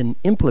can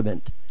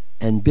implement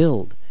and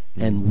build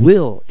and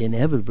will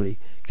inevitably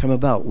come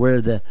about,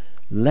 where the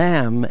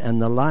lamb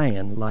and the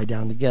lion lie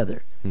down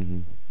together.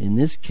 Mm-hmm. In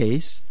this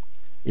case,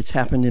 it's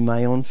happened in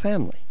my own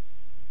family.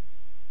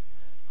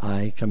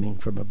 I, coming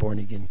from a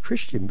born-again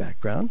Christian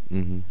background,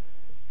 Mm-hmm.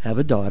 have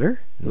a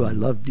daughter who I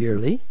love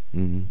dearly,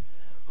 Mm-hmm.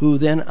 who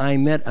then I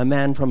met a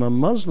man from a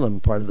Muslim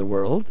part of the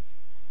world,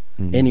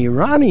 Mm-hmm. an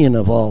Iranian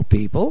of all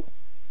people,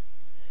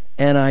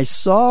 and I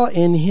saw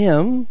in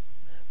him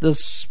the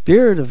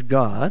Spirit of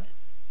God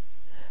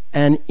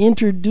and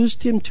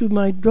introduced him to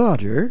my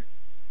daughter.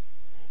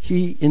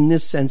 He, in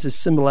this sense, is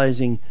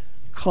symbolizing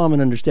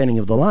common understanding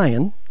of the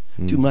lion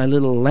to my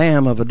little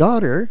lamb of a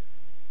daughter,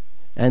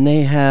 and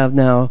they have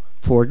now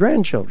 4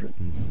 grandchildren.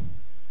 Mm-hmm.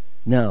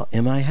 Now,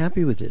 am I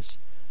happy with this?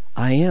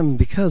 I am,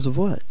 because of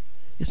what?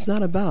 It's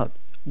not about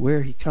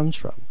where he comes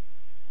from.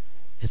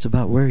 It's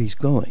about where he's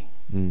going.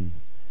 Mm.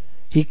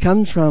 He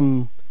comes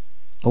from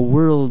a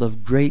world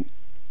of great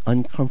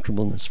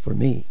uncomfortableness for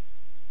me,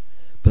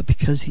 but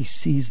because he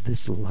sees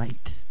this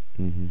light,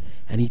 Mm-hmm.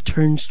 and he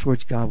turns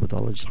towards God with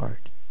all his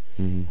heart,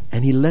 Mm-hmm.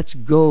 and he lets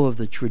go of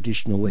the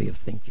traditional way of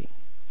thinking.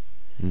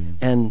 Mm-hmm.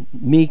 And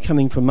me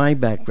coming from my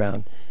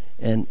background,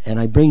 and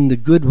I bring the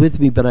good with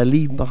me, but I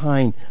leave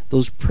behind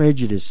those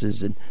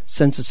prejudices and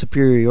sense of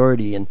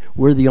superiority and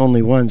we're the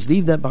only ones.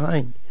 Leave that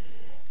behind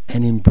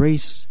and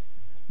embrace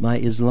my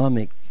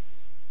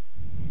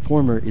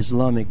former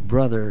Islamic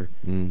brother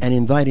and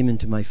invite him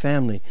into my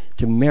family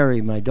to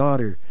marry my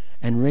daughter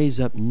and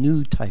raise up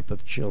new type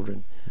of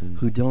children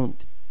who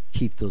don't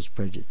keep those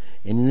prejudices.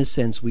 And in this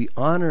sense, we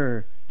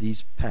honor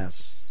these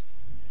pasts,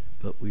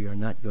 but we are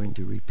not going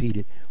to repeat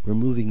it. We're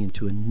moving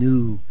into a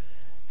new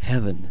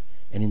heaven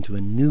and into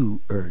a new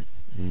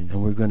earth,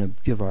 and we're going to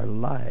give our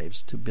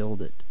lives to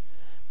build it.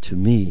 To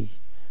me,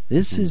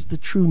 this is the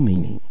true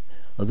meaning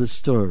of the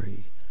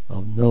story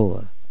of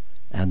Noah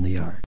and the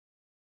ark.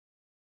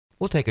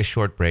 We'll take a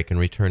short break and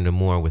return to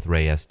more with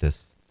Ray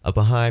Estes, a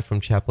Baha'i from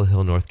Chapel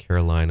Hill, North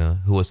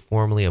Carolina, who was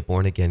formerly a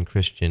born-again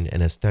Christian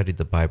and has studied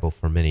the Bible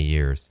for many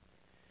years.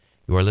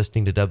 You are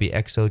listening to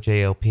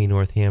WXOJLP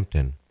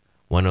Northampton,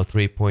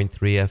 103.3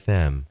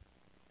 FM,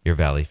 your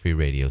Valley Free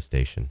radio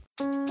station.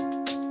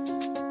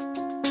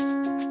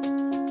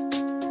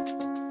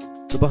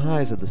 The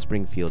Baha'is of the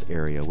Springfield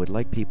area would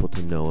like people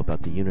to know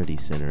about the Unity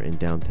Center in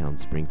downtown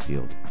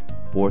Springfield,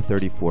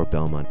 434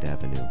 Belmont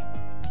Avenue.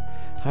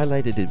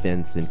 Highlighted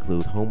events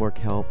include homework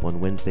help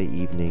on Wednesday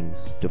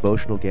evenings,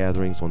 devotional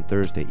gatherings on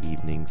Thursday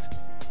evenings,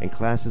 and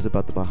classes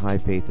about the Baha'i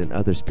faith and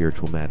other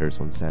spiritual matters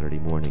on Saturday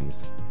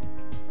mornings.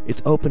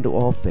 It's open to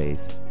all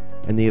faiths,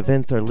 and the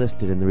events are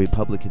listed in the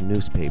Republican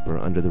newspaper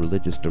under the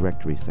Religious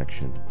Directory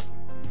section.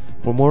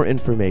 For more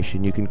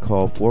information, you can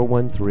call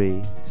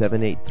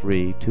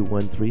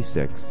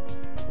 413-783-2136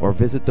 or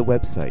visit the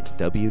website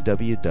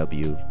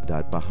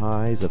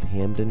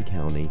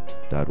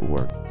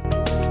www.bahaisofhamdencounty.org.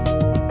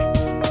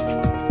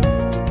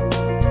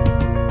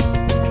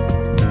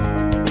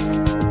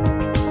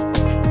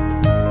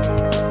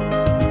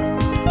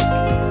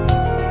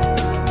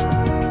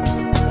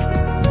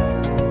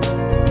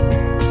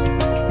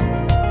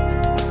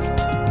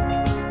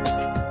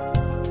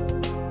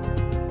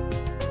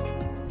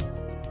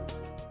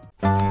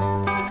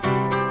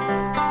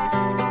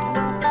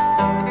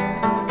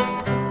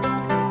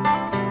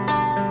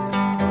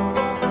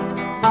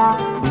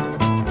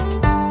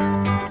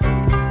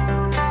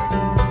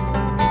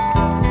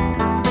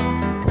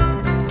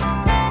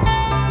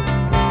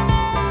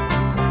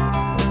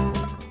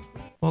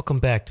 Welcome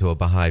back to A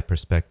Baha'i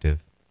Perspective.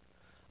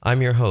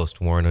 I'm your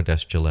host, Warren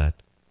Odess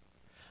Gillette.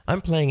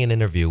 I'm playing an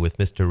interview with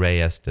Mr.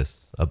 Ray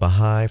Estes, a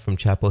Baha'i from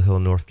Chapel Hill,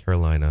 North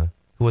Carolina,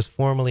 who was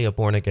formerly a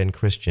born-again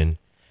Christian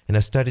and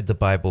has studied the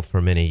Bible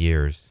for many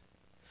years.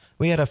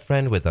 We had a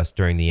friend with us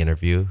during the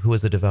interview who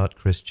was a devout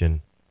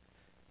Christian.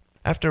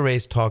 After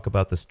Ray's talk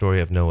about the story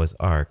of Noah's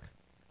Ark,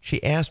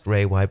 she asked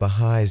Ray why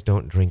Baha'is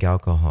don't drink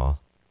alcohol.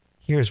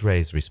 Here's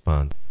Ray's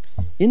response.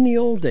 In the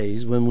old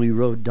days, when we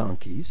rode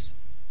donkeys,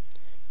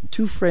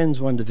 2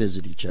 friends wanted to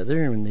visit each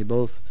other, and they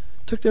both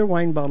took their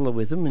wine bottle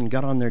with them and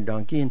got on their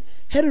donkey and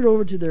headed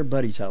over to their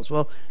buddy's house.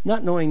 Well,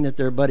 not knowing that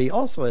their buddy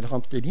also had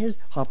hopped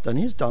on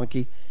his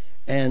donkey,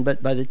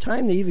 but by the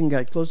time they even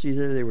got close to each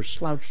other, they were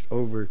slouched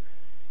over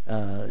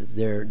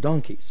their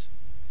donkeys.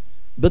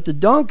 But the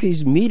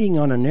donkeys meeting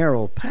on a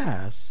narrow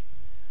pass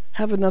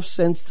have enough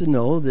sense to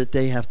know that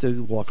they have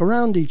to walk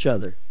around each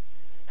other.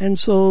 And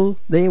so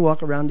they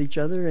walk around each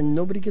other and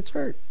nobody gets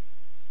hurt.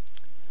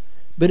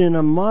 But in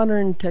a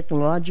modern,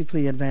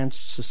 technologically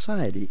advanced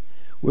society,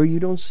 where you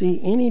don't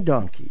see any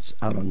donkeys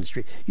out on the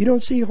street, you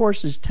don't see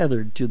horses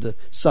tethered to the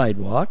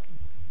sidewalk,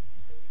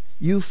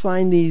 you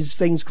find these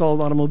things called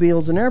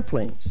automobiles and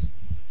airplanes.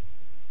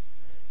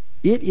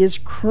 It is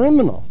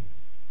criminal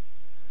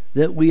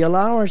that we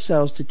allow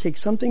ourselves to take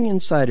something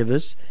inside of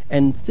us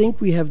and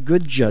think we have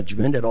good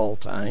judgment at all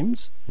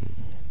times,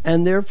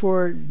 and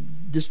therefore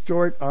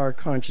distort our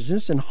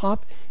consciousness and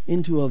hop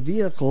into a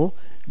vehicle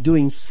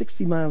doing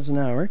 60 miles an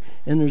hour,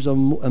 and there's a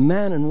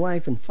man and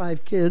wife and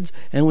 5 kids,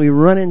 and we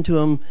run into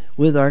them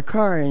with our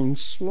car and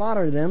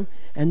slaughter them,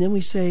 and then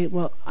we say,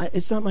 well,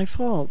 it's not my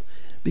fault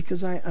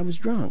because I was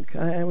drunk.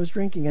 I was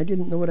drinking. I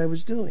didn't know what I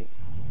was doing.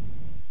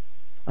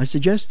 I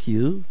suggest to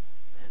you,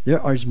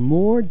 there is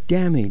more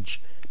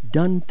damage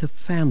done to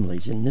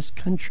families in this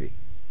country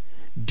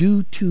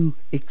due to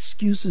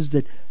excuses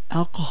that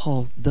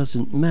alcohol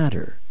doesn't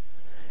matter.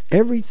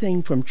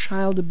 Everything from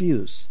child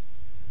abuse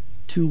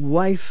to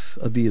wife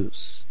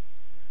abuse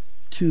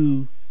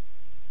to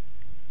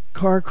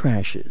car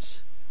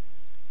crashes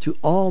to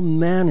all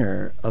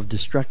manner of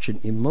destruction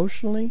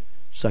emotionally,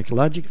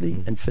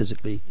 psychologically, and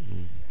physically.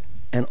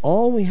 And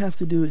all we have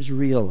to do is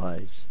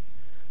realize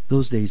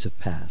those days have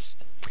passed.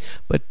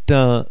 But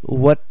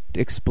what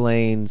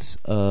explains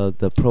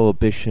the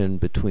prohibition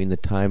between the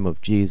time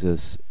of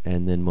Jesus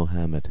and then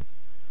Muhammad?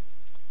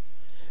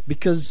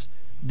 Because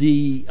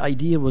the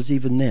idea was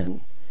even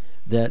then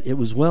that it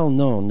was well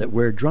known that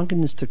where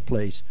drunkenness took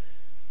place,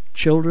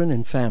 children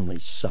and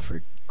families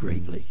suffered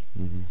greatly.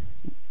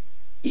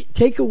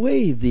 Take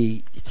away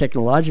the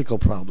technological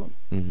problem.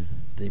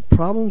 The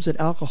problems that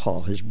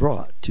alcohol has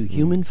brought to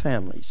human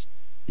families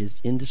is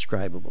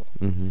indescribable.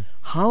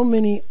 How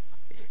many,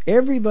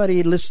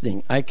 everybody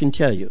listening, I can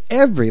tell you,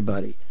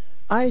 everybody,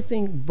 I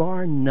think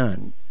bar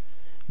none,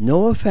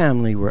 know a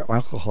family where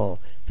alcohol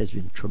has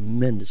been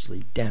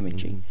tremendously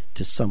damaging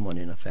to someone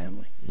in a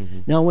family.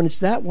 Now, when it's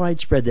that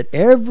widespread that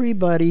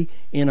everybody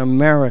in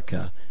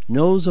America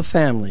knows a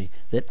family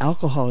that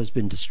alcohol has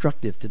been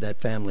destructive to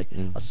that family,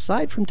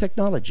 aside from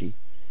technology,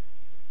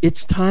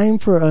 it's time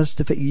for us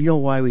to, you know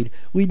why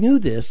we knew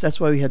this, that's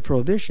why we had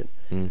prohibition.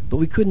 But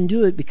we couldn't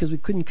do it because we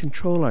couldn't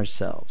control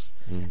ourselves.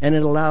 And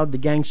it allowed the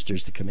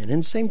gangsters to come in.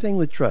 And same thing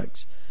with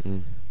drugs.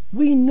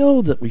 We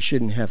know that we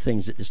shouldn't have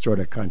things that distort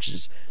our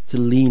conscience to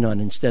lean on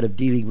instead of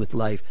dealing with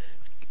life,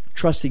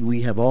 trusting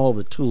we have all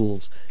the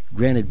tools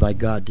granted by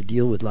God to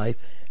deal with life.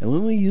 And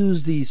when we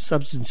use these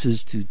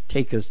substances to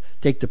take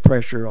the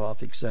pressure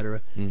off,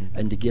 etc.,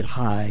 and to get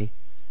high,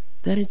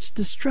 that it's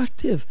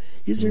destructive.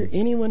 Is there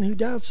anyone who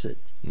doubts it?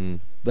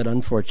 But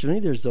unfortunately,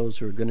 there's those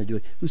who are going to do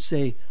it, who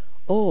say,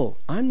 oh,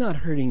 I'm not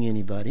hurting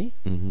anybody.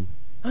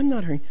 I'm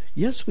not hurting.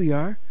 Yes, we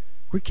are.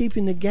 We're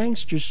keeping the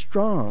gangsters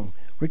strong.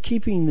 We're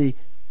keeping the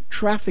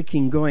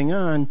trafficking going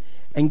on,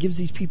 and gives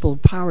these people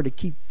power to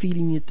keep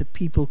feeding it to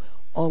people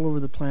all over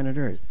the planet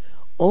Earth.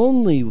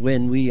 Only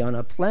when we, on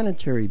a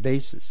planetary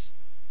basis,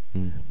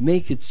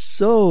 make it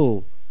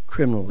so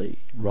criminally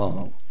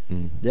wrong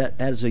that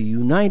as a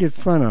united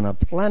front on a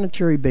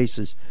planetary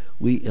basis,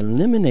 we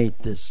eliminate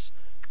this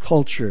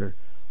culture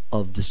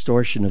of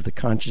distortion of the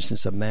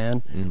consciousness of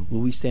man,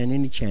 will we stand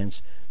any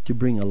chance to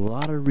bring a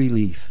lot of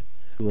relief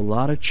to a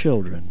lot of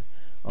children,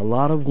 a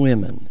lot of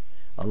women,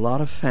 a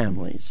lot of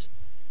families,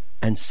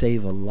 and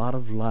save a lot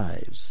of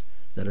lives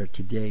that are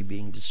today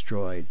being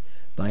destroyed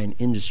by an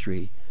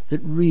industry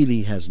that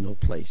really has no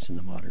place in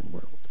the modern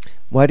world.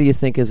 Why do you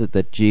think is it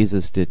that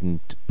Jesus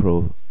didn't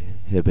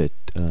prohibit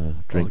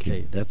drinking?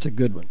 Okay, that's a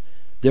good one.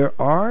 There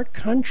are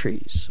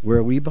countries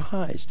where we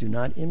Baha'is do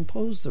not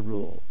impose the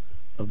rule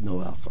of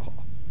no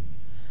alcohol.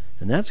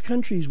 And that's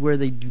countries where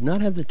they do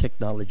not have the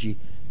technology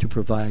to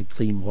provide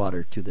clean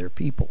water to their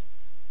people.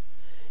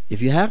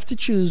 If you have to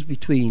choose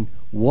between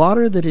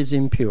water that is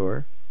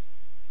impure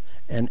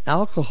and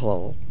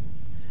alcohol,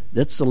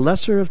 that's the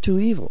lesser of two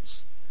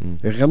evils.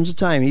 There comes a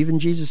time, even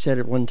Jesus said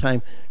at one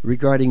time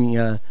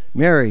regarding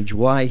marriage,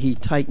 why he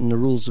tightened the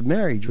rules of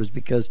marriage was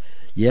because,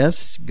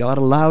 yes, God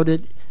allowed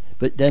it,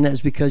 but then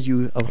it's because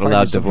you...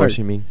 Allowed divorce,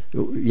 you mean?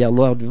 Yeah,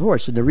 allowed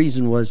divorce. And the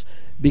reason was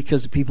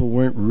because people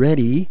weren't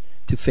ready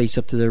to face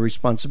up to their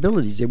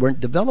responsibilities. They weren't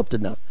developed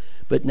enough.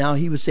 But now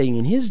he was saying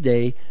in his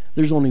day,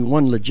 there's only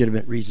one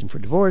legitimate reason for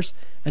divorce,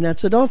 and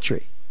that's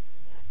adultery.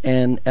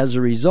 And as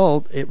a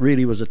result, it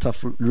really was a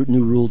tough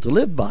new rule to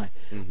live by.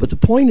 But the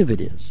point of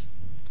it is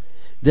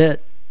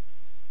that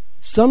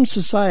some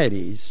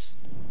societies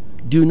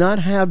do not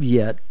have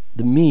yet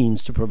the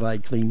means to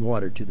provide clean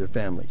water to their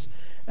families.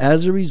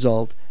 As a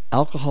result,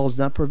 alcohol is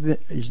not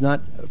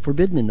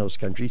forbidden in those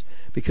countries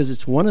because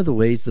it's one of the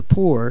ways the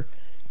poor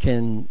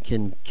can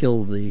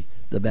kill the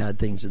bad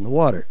things in the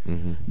water.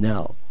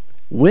 Now,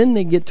 when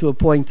they get to a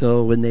point,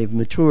 though, when they've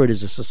matured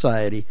as a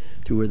society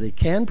to where they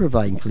can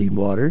provide clean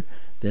water,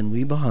 then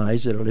we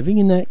Baha'is that are living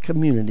in that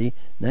community,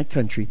 in that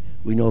country,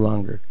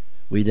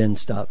 we then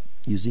stop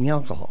using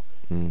alcohol.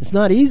 It's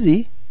not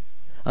easy.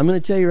 I'm going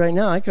to tell you right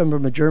now, I come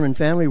from a German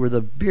family where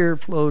the beer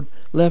flowed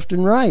left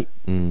and right.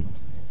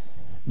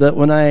 But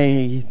when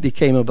I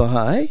became a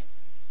Baha'i,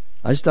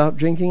 I stopped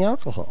drinking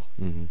alcohol.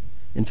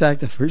 In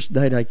fact, the first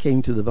night I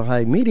came to the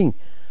Baha'i meeting,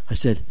 I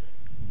said,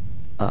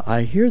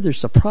 I hear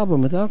there's a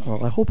problem with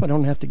alcohol. I hope I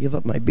don't have to give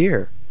up my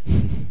beer.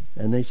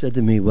 And they said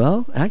to me,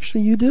 well,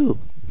 actually you do.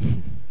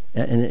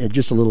 And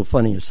just a little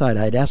funny aside,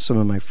 I'd asked some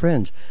of my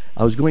friends,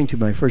 I was going to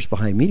my first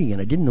Baha'i meeting and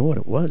I didn't know what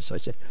it was. So I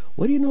said,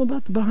 what do you know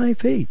about the Baha'i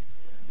faith?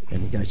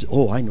 And the guy said,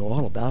 oh, I know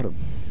all about them.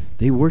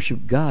 They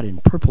worship God in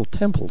purple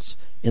temples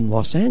in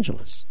Los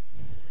Angeles.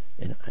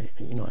 And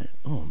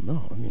oh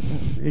no, I mean,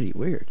 that's really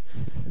weird.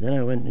 And then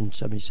I went and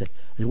somebody said,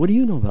 what do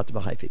you know about the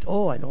Baha'i faith?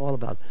 Oh, I know all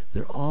about it.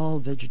 They're all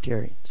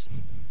vegetarians.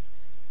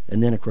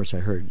 And then, of course, I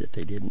heard that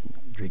they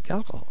didn't drink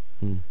alcohol.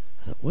 I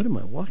thought, what am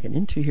I walking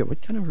into here?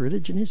 What kind of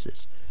religion is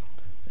this?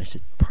 I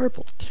said,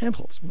 purple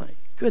temples. My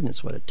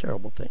goodness, what a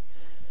terrible thing.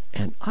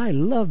 And I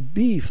love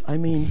beef. I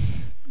mean,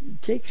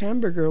 take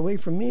hamburger away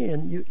from me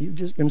and you're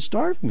just going to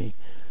starve me.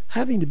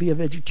 Having to be a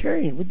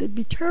vegetarian would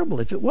be terrible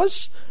if it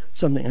was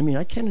something. I mean,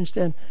 I can't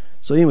understand.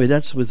 So anyway,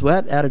 that's with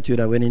that attitude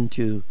I went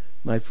into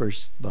my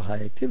first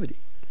Baha'i activity.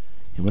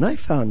 And when I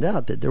found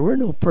out that there were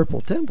no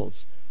purple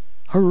temples,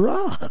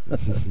 hurrah!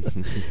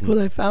 When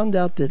I found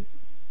out that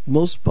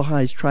most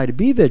Baha'is try to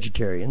be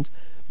vegetarians,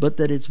 but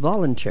that it's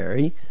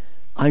voluntary,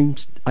 I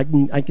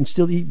can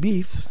still eat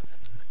beef.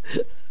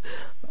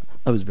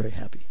 I was very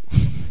happy.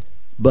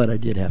 But I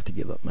did have to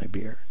give up my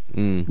beer.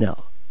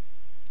 Now,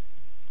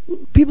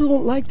 people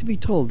don't like to be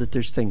told that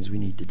there's things we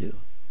need to do.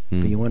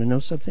 But you want to know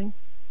something?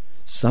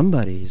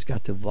 Somebody's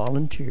got to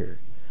volunteer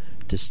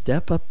to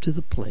step up to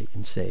the plate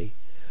and say,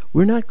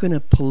 we're not going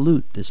to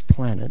pollute this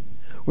planet.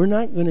 We're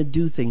not going to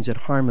do things that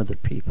harm other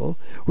people.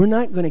 We're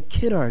not going to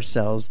kid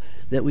ourselves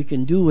that we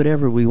can do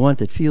whatever we want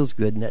that feels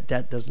good and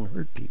that doesn't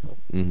hurt people.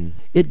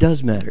 It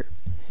does matter.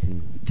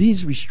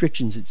 These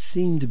restrictions that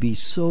seem to be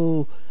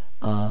so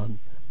out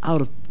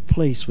of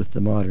place with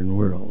the modern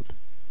world,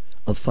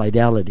 of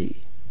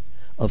fidelity,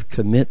 of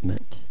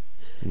commitment.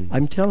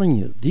 I'm telling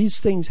you, these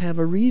things have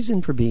a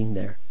reason for being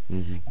there.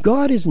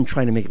 God isn't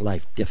trying to make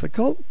life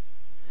difficult.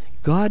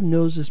 God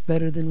knows us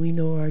better than we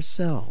know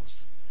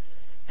ourselves.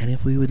 And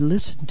if we would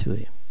listen to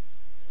him,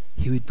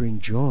 he would bring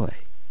joy,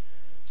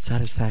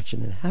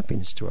 satisfaction, and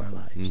happiness to our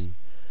lives.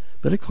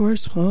 But of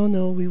course, oh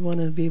no, we want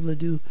to be able to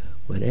do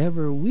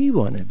whatever we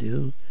want to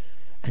do,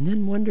 and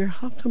then wonder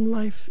how come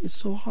life is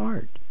so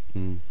hard.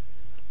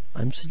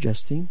 I'm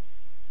suggesting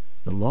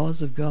the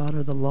laws of God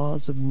are the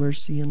laws of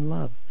mercy and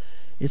love.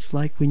 It's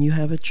like when you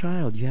have a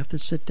child, you have to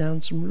set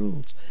down some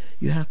rules.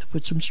 You have to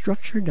put some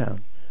structure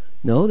down.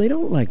 No, they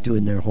don't like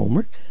doing their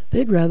homework.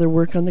 They'd rather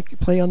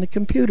play on the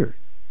computer.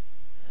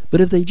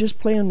 But if they just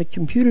play on the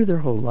computer their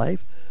whole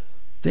life,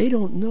 they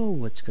don't know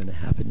what's going to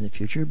happen in the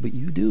future, but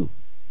you do.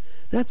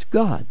 That's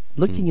God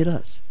looking at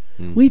us.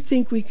 We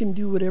think we can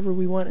do whatever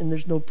we want and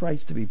there's no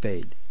price to be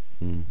paid.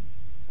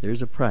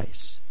 There's a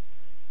price.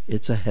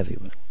 It's a heavy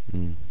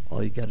one.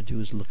 All you got to do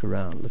is look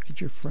around. Look at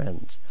your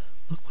friends.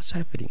 Look what's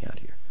happening out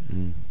here.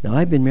 Now,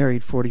 I've been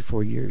married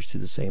 44 years to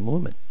the same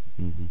woman.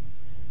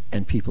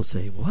 And people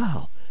say,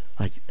 wow,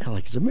 like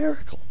it's a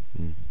miracle.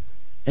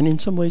 And in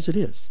some ways it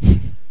is.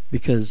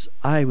 Because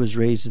I was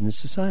raised in this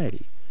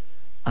society.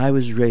 I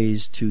was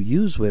raised to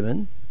use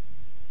women,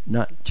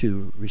 not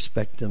to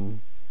respect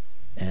them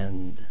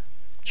and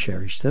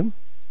cherish them.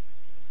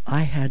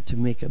 I had to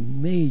make a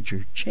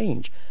major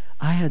change.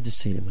 I had to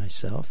say to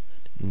myself,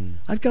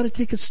 I've got to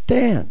take a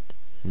stand.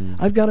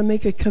 I've got to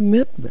make a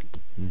commitment.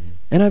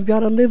 And I've got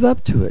to live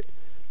up to it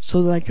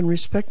so that I can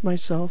respect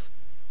myself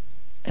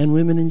and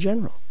women in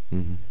general.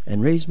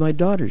 And raise my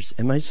daughters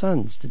and my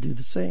sons to do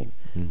the same.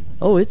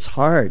 Oh, it's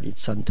hard.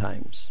 It's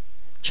sometimes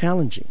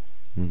challenging,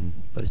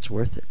 but it's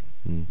worth it.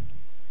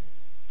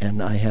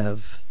 And I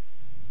have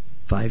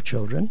 5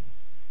 children.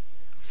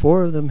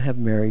 4 of them have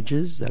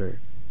marriages that are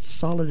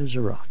solid as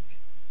a rock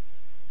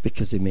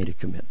because they made a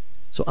commitment.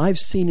 So I've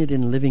seen it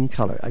in living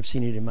color. I've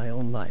seen it in my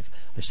own life.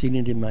 I've seen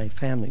it in my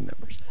family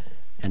members.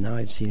 And now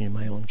I've seen it in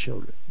my own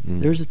children.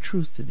 There's a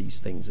truth to these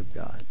things of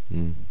God.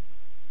 And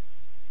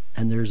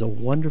there's a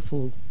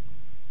wonderful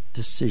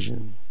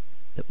decision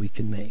that we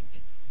can make.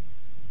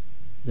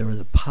 There,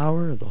 the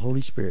power of the Holy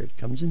Spirit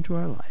comes into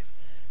our life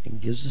and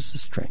gives us the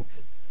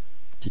strength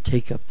to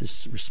take up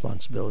this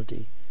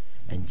responsibility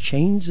and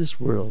change this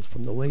world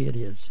from the way it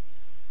is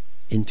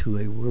into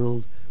a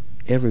world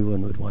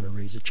everyone would want to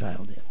raise a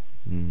child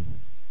in.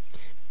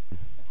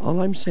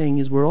 All I'm saying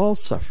is we're all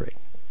suffering,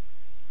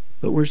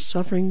 but we're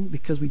suffering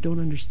because we don't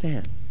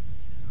understand.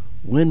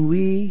 When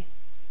we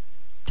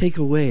take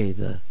away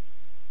the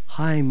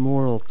high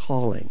moral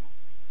calling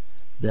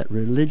that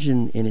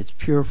religion in its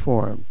pure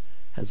form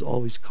has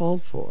always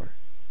called for,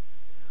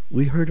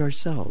 we hurt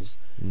ourselves.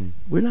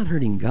 We're not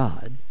hurting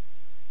God.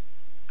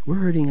 We're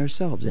hurting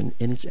ourselves, and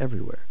it's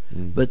everywhere.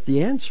 But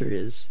the answer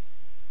is,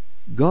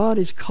 God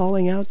is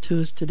calling out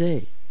to us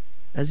today,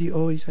 as he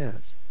always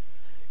has,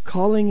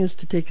 calling us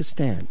to take a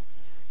stand,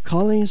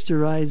 calling us to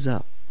rise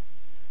up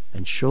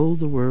and show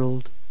the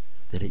world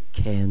that it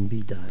can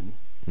be done,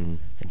 and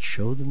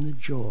show them the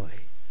joy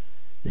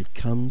that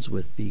comes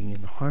with being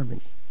in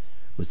harmony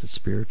with the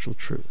spiritual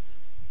truth.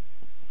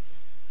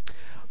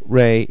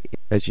 Ray,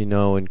 as you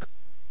know, and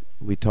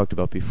we talked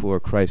about before,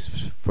 Christ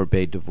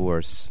forbade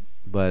divorce,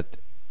 but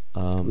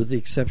with the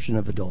exception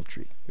of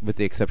adultery. With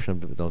the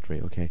exception of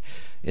adultery, okay.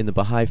 In the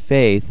Baha'i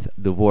faith,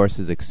 divorce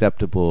is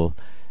acceptable,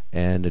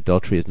 and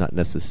adultery is not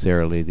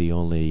necessarily the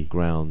only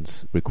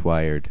grounds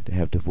required to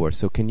have divorce.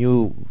 So can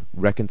you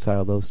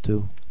reconcile those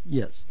two?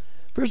 Yes.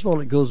 First of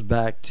all, it goes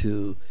back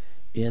to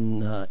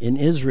in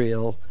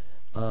Israel,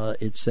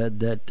 it said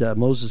that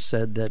Moses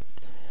said that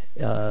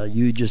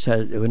You just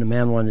had, when a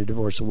man wanted to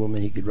divorce a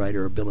woman, he could write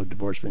her a bill of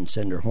divorcement and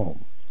send her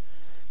home.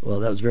 Well,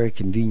 that was very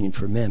convenient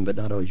for men, but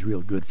not always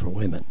real good for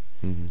women.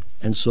 Mm-hmm.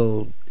 And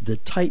so the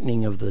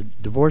tightening of the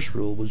divorce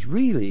rule was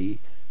really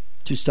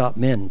to stop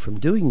men from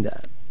doing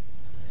that.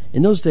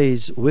 In those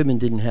days, women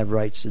didn't have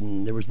rights,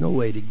 and there was no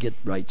way to get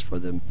rights for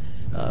them.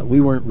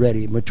 We weren't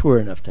ready, mature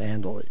enough to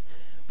handle it.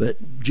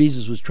 But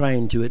Jesus was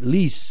trying to at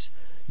least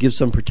give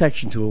some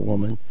protection to a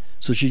woman,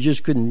 so she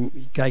just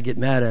couldn't, guy get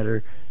mad at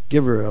her,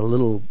 give her a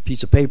little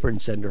piece of paper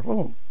and send her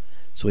home.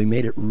 So he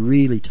made it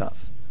really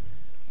tough.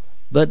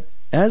 But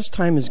as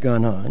time has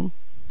gone on,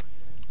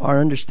 our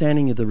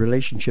understanding of the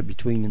relationship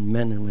between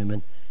men and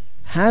women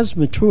has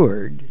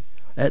matured.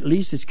 At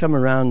least it's come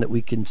around that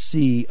we can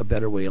see a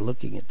better way of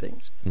looking at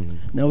things.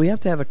 Mm-hmm. Now we have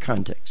to have a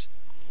context.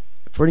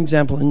 For an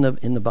example,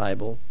 in the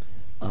Bible,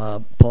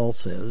 Paul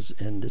says,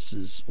 and this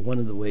is one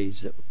of the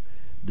ways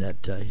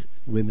that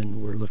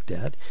women were looked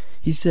at.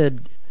 He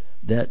said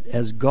that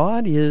as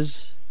God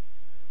is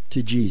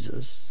to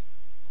Jesus,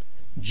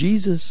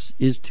 Jesus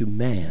is to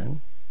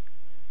man,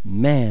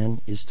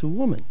 man is to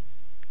woman.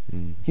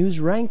 Mm. He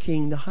was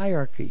ranking the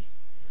hierarchy.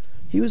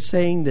 He was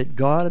saying that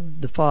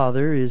God the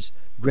Father is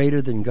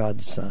greater than God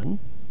the Son,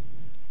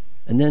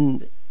 and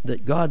then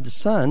that God the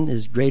Son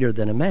is greater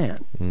than a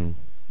man. Mm.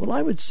 Well,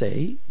 I would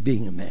say,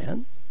 being a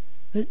man,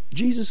 that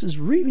Jesus is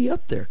really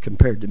up there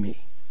compared to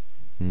me.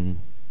 Mm.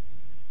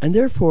 And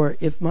therefore,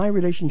 if my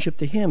relationship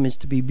to him is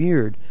to be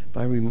mirrored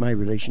by my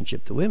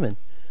relationship to women,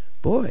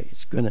 boy,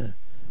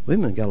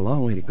 women got a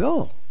long way to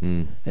go.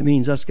 Mm. That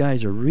means us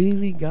guys are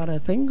really got a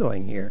thing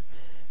going here.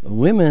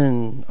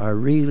 Women are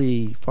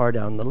really far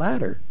down the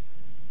ladder.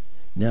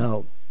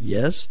 Now,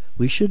 yes,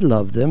 we should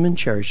love them and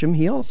cherish them,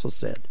 he also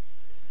said.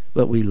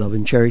 But we love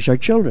and cherish our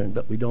children,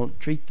 but we don't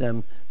treat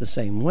them the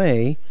same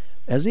way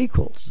as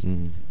equals.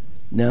 Mm.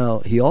 Now,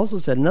 he also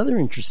said another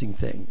interesting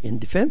thing in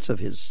defense of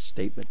his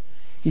statement.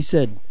 He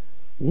said,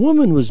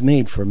 woman was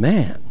made for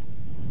man.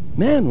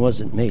 Man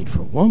wasn't made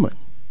for woman.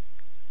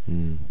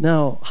 Mm.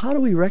 Now, how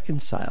do we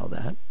reconcile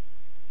that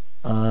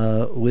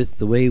with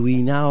the way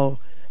we now...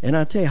 And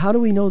I'll tell you, how do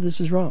we know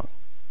this is wrong?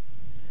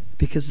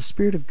 Because the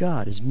Spirit of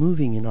God is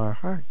moving in our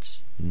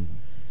hearts. Mm.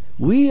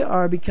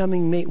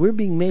 We're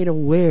being made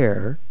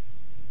aware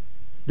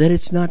that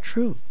it's not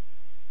true.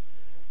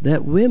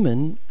 That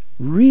women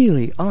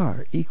really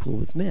are equal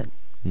with men.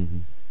 Mm-hmm.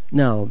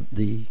 Now,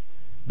 the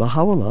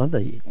Baha'u'llah,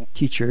 the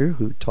teacher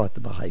who taught the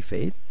Baha'i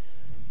faith,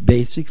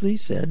 basically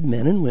said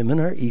men and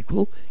women are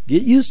equal.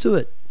 Get used to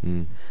it.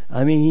 Mm.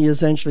 I mean, he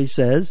essentially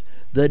says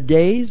the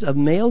days of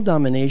male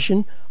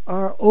domination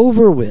are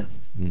over with.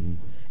 Mm-hmm.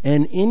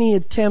 And any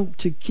attempt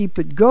to keep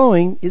it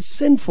going is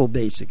sinful,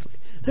 basically.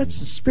 That's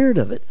the spirit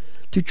of it.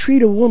 To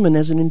treat a woman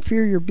as an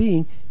inferior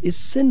being is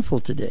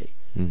sinful today.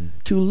 Mm-hmm.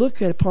 To look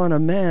upon a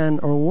man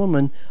or a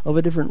woman of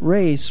a different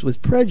race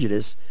with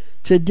prejudice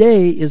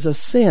today is a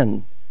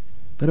sin.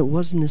 But it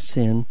wasn't a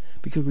sin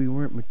because we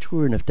weren't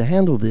mature enough to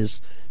handle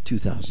this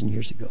 2,000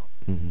 years ago.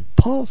 Mm-hmm.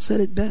 Paul said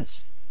it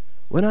best.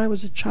 When I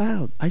was a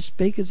child, I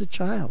spake as a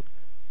child.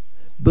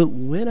 But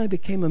when I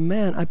became a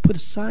man, I put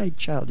aside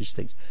childish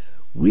things.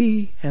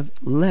 We have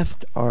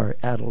left our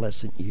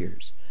adolescent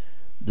years.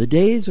 The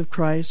days of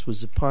Christ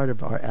was a part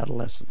of our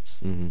adolescence.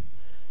 Mm-hmm.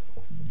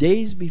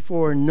 Days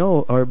before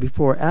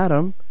before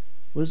Adam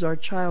was our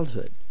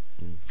childhood.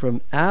 Mm.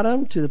 From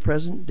Adam to the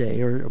present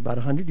day, or about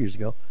 100 years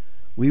ago,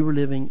 we were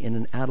living in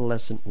an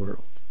adolescent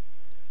world.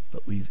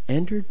 But we've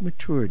entered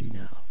maturity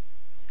now.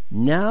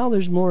 Now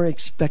there's more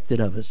expected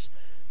of us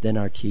than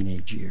our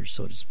teenage years,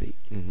 so to speak.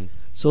 Mm-hmm.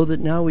 So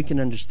that now we can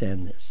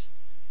understand this.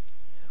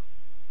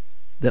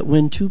 That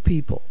when two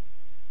people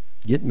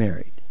get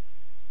married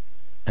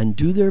and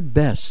do their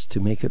best to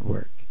make it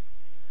work,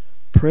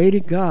 pray to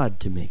God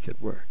to make it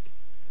work,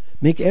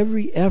 make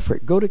every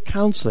effort, go to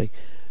counseling,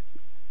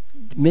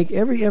 make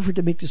every effort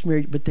to make this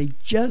marriage, but they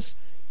just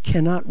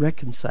cannot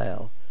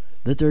reconcile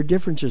that their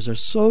differences are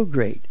so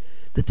great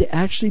that they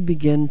actually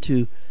begin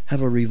to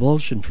have a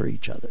revulsion for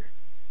each other,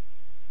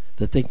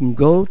 that they can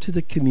go to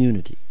the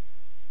community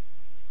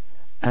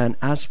and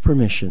ask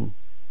permission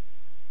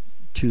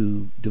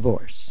to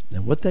divorce.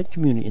 And what that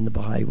community in the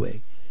Baha'i way,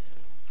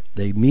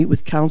 they meet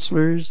with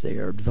counselors, they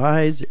are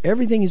advised,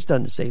 everything is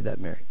done to save that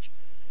marriage.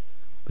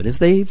 But if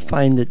they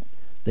find that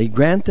they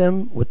grant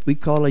them what we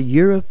call a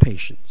year of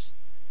patience,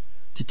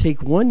 to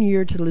take 1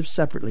 year to live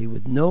separately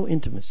with no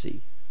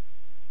intimacy,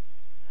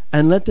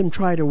 and let them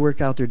try to work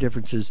out their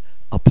differences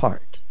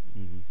apart.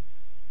 Mm-hmm.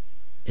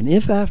 And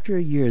if after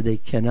a year they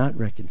cannot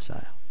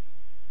reconcile,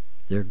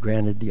 they're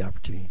granted the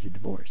opportunity to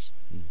divorce.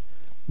 Mm.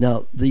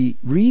 Now, the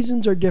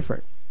reasons are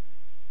different,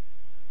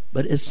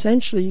 but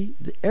essentially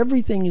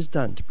everything is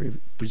done to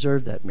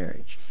preserve that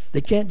marriage.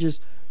 They can't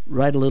just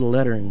write a little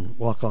letter and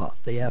walk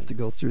off. They have to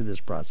go through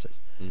this process.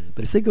 Mm-hmm.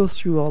 But if they go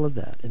through all of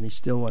that and they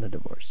still want a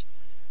divorce,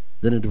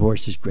 then a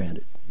divorce is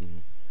granted. Mm-hmm.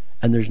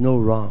 And there's no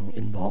wrong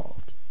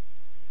involved.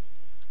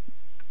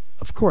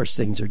 Of course,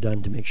 things are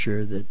done to make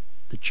sure that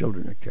the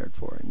children are cared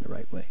for in the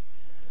right way.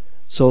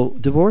 So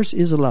divorce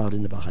is allowed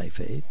in the Baha'i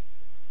faith.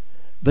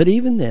 But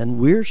even then,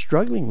 we're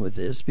struggling with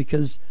this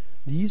because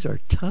these are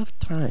tough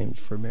times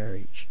for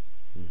marriage.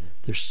 Mm-hmm.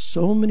 There's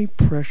so many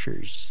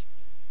pressures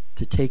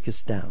to take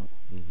us down.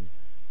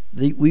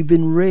 Mm-hmm. We've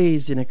been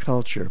raised in a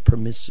culture of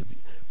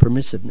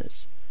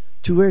permissiveness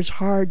to where it's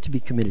hard to be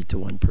committed to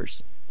one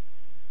person.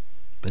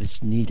 But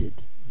it's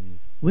needed. Mm-hmm.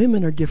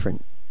 Women are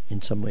different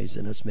in some ways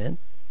than us men.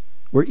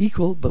 We're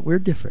equal, but we're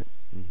different.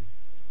 Mm-hmm.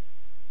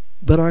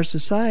 But our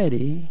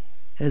society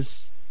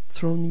has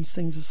thrown these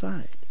things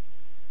aside.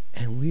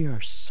 And we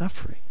are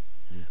suffering,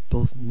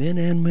 both men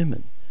and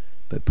women,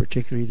 but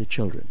particularly the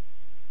children.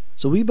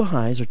 So we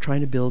Baha'is are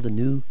trying to build a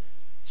new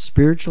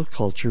spiritual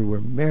culture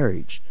where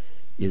marriage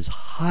is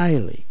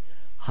highly,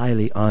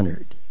 highly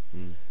honored.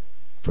 Mm.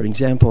 For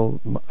example,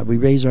 we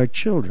raise our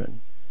children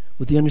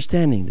with the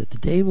understanding that the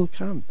day will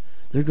come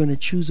they're going to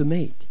choose a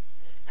mate,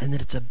 and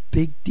that it's a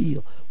big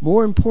deal,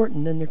 more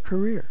important than their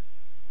career,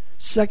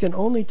 second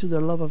only to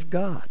their love of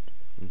God,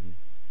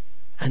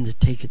 and to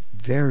take it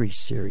very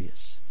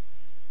serious.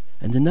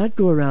 And to not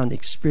go around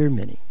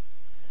experimenting,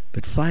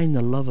 but find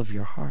the love of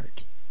your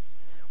heart.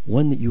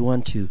 One that you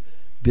want to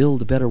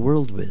build a better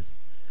world with.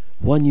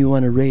 One you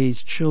want to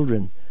raise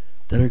children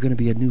that are going to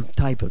be a new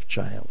type of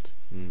child.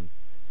 Mm.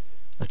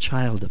 A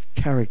child of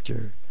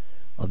character,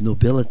 of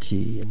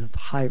nobility, and of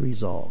high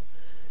resolve.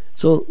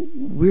 So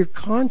we're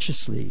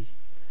consciously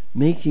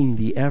making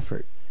the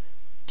effort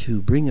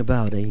to bring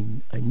about a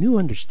new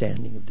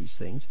understanding of these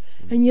things.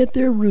 And yet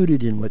they're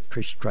rooted in what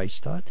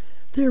Christ taught.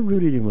 They're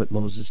rooted in what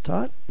Moses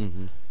taught.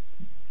 Mm-hmm.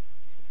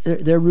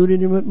 They're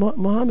rooted in what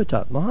Muhammad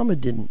taught.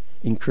 Muhammad didn't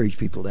encourage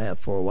people to have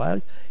 4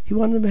 wives. He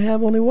wanted them to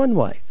have only 1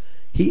 wife.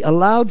 He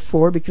allowed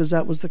 4 because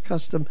that was the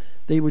custom.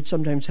 They would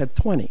sometimes have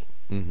 20.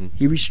 Mm-hmm.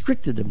 He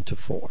restricted them to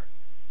 4.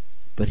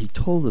 But he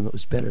told them it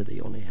was better they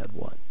only had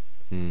 1.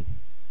 Mm.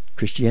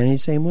 Christianity,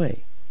 same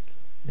way.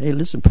 Hey,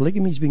 listen,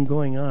 polygamy's been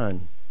going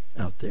on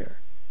out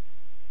there.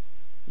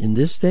 In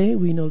this day,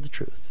 we know the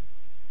truth.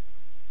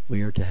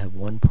 We are to have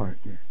 1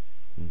 partner.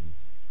 Mm-hmm.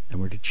 And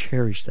we're to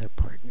cherish that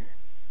partner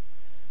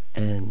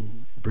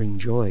and bring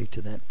joy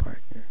to that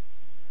partner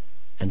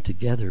and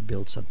together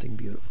build something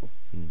beautiful.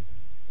 Mm.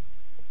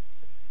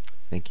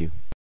 Thank you.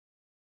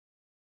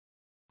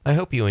 I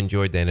hope you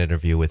enjoyed that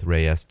interview with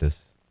Ray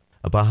Estes,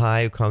 a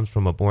Baha'i who comes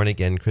from a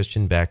born-again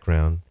Christian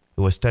background,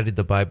 who has studied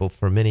the Bible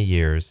for many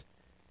years,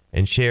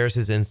 and shares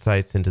his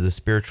insights into the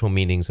spiritual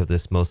meanings of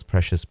this most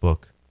precious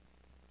book.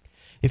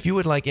 If you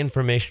would like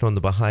information on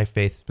the Baha'i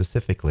faith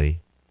specifically,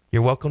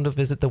 you're welcome to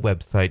visit the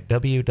website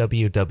www.baha'i.org.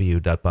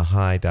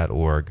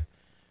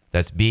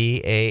 That's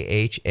BAHAI.org.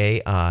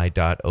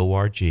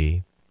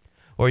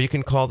 Or you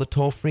can call the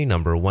toll-free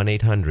number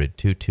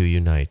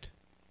 1-800-22-UNITE.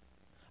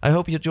 I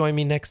hope you'll join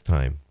me next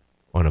time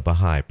on A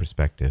Baha'i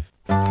Perspective.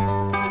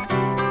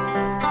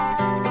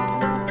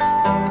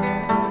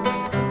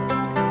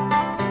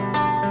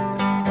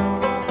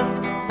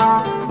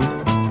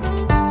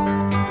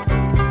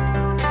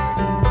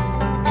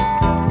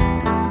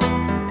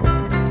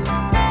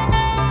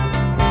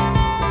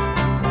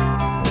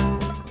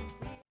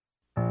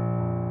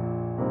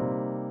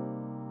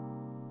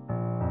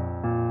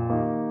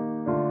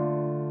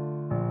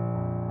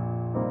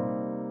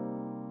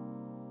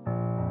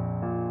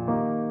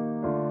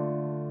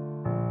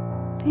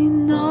 Be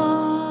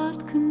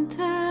not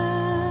content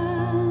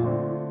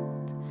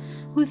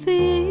with the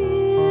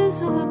ease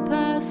of a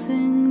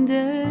passing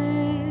day,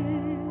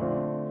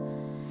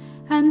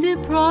 and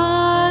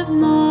deprive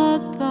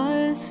not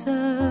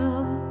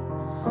thyself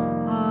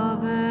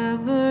of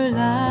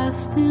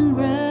everlasting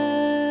rest.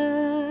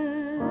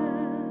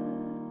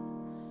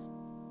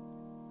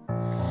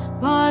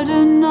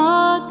 Burden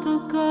not the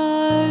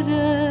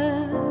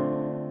garden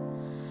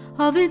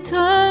of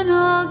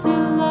eternal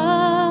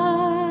delight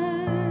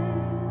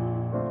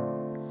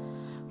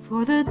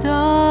for the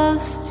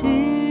dust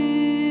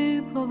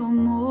heap of a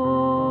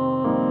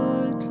mortal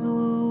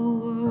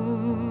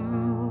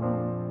world.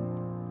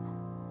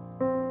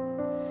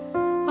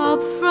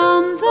 Up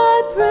from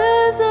thy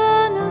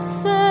prison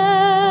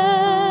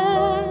ascend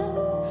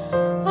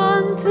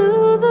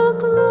unto the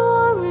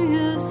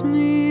glorious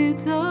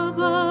meat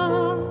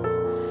above,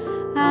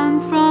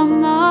 and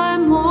from thy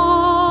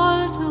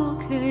mortal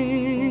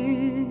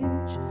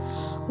cage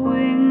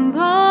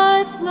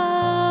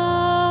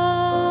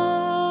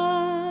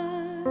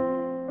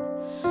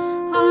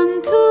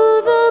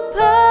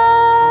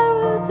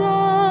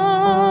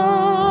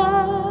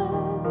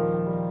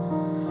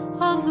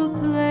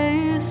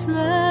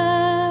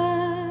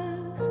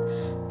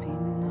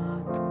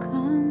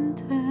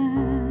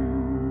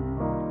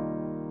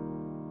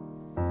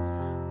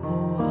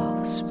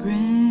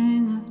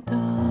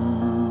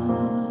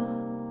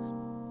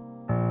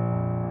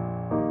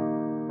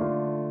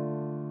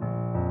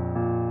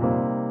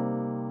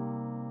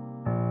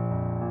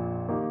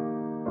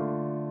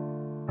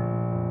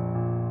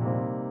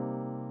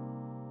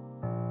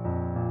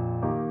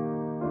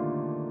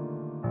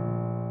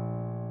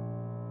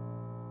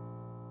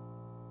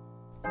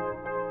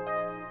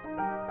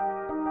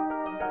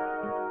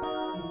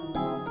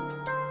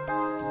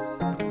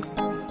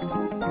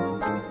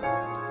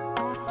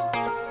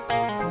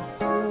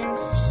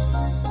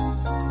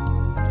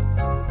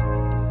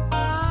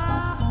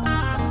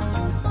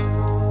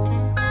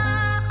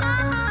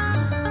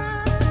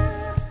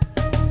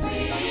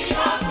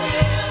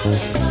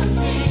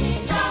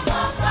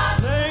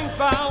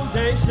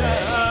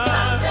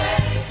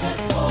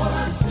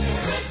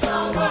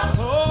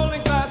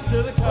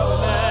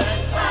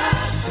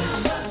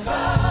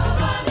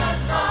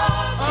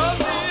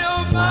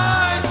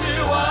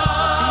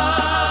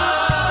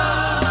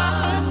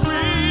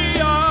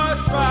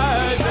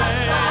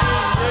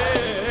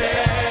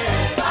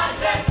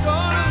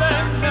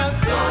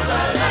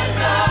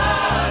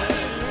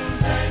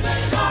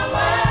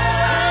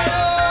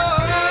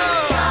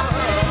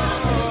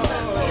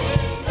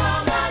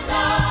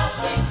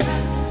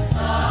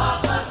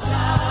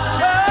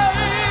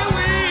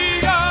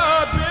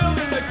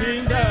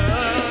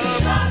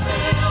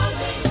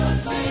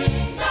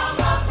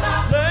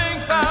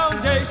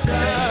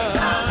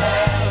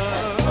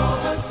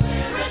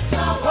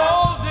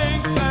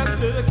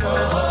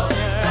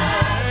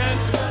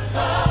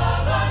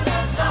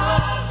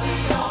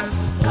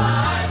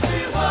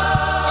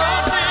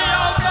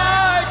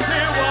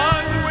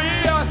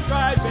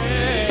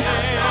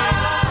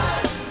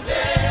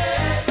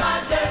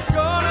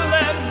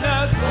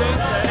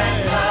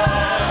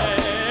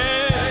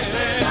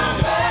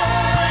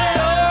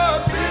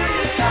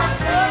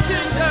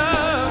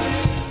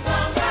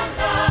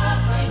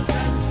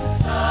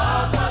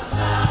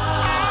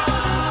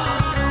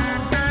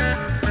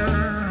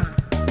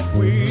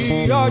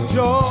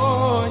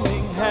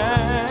Joining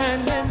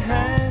hand in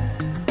hand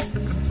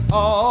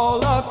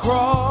all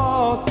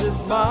across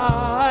this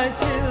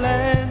mighty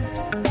land,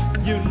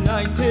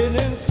 united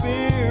in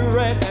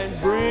spirit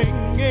and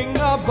bringing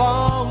a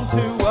balm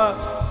to a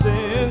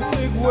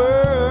sin-sick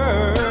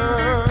world.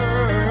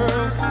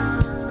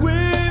 We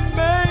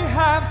may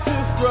have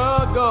to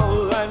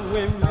struggle and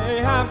we may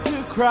have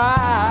to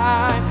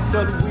cry,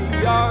 but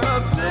we are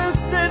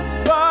assisted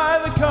by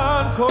the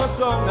concourse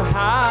on the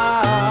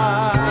high.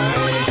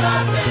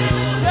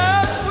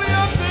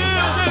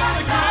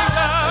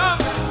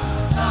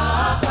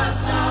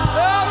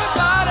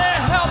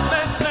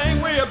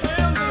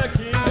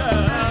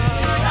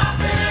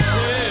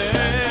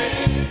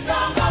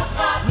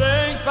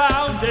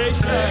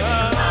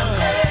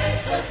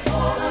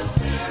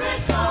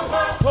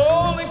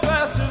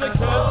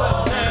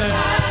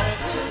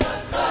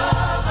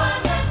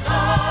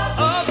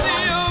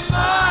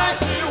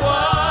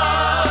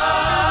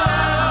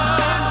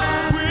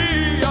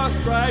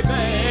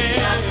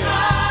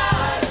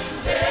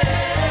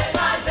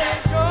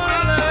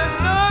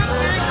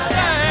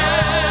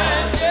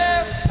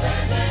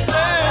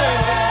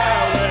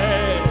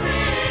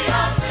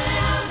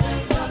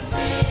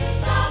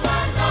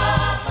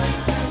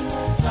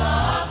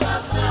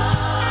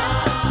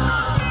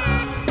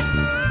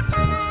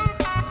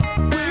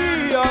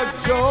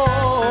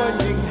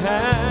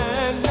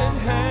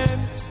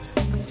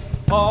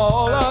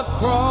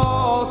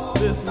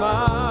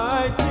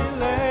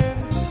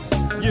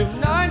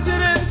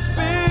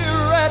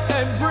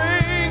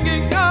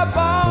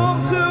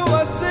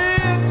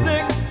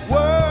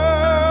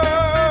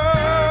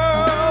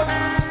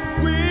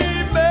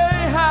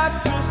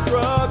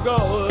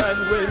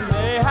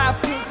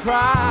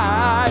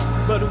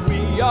 But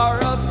we are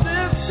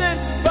assisted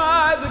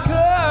by the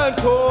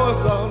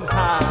concourse on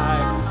high.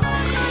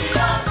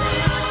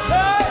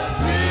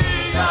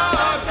 We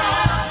are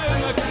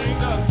building the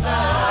kingdom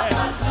side.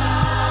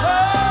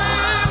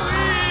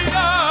 We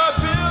are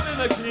building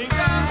the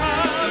kingdom.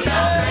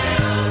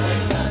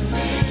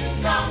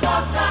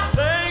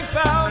 Laying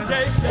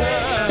foundation.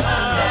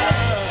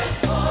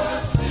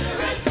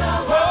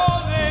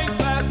 Holding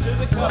fast to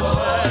the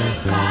covenant.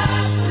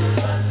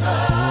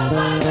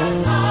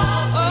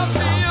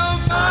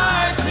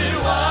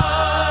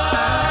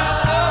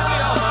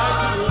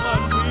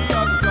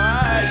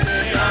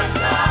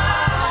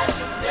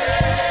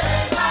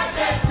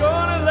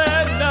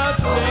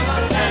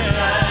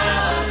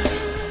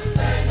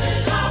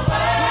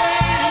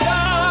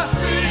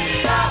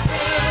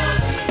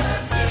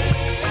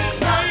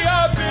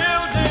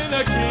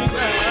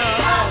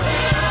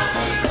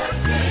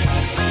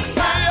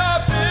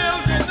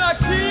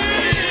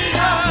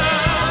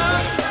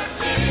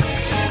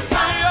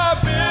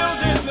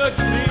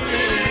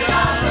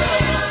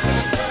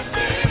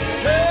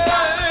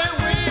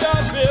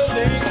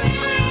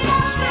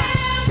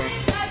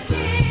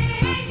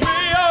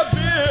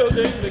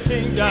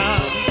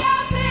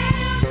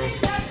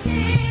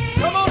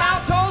 Come on,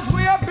 altos,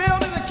 we are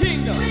building the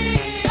kingdom. We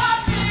are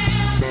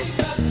building the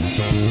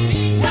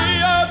kingdom.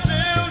 We are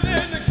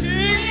building the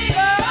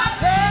kingdom.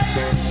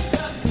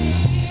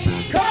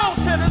 Come on,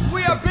 tenors,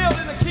 we are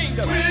building the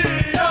kingdom. We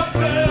are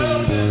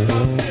building the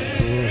kingdom.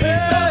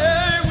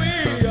 Hey, we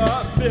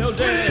are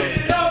building.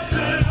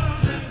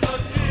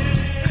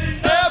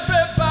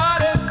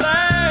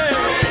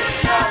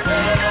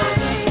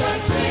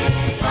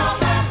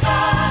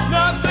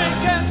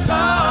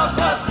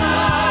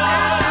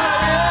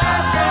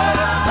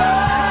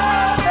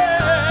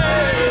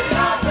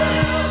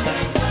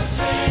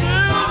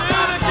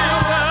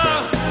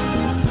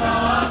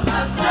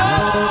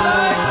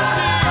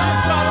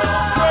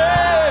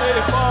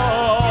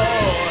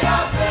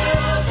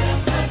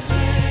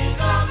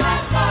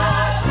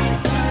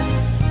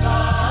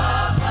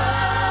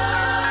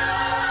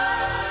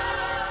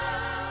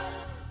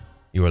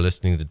 You are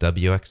listening to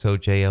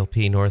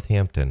WXOJLP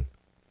Northampton,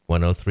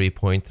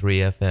 103.3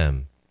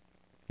 FM,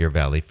 your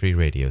Valley Free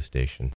Radio station.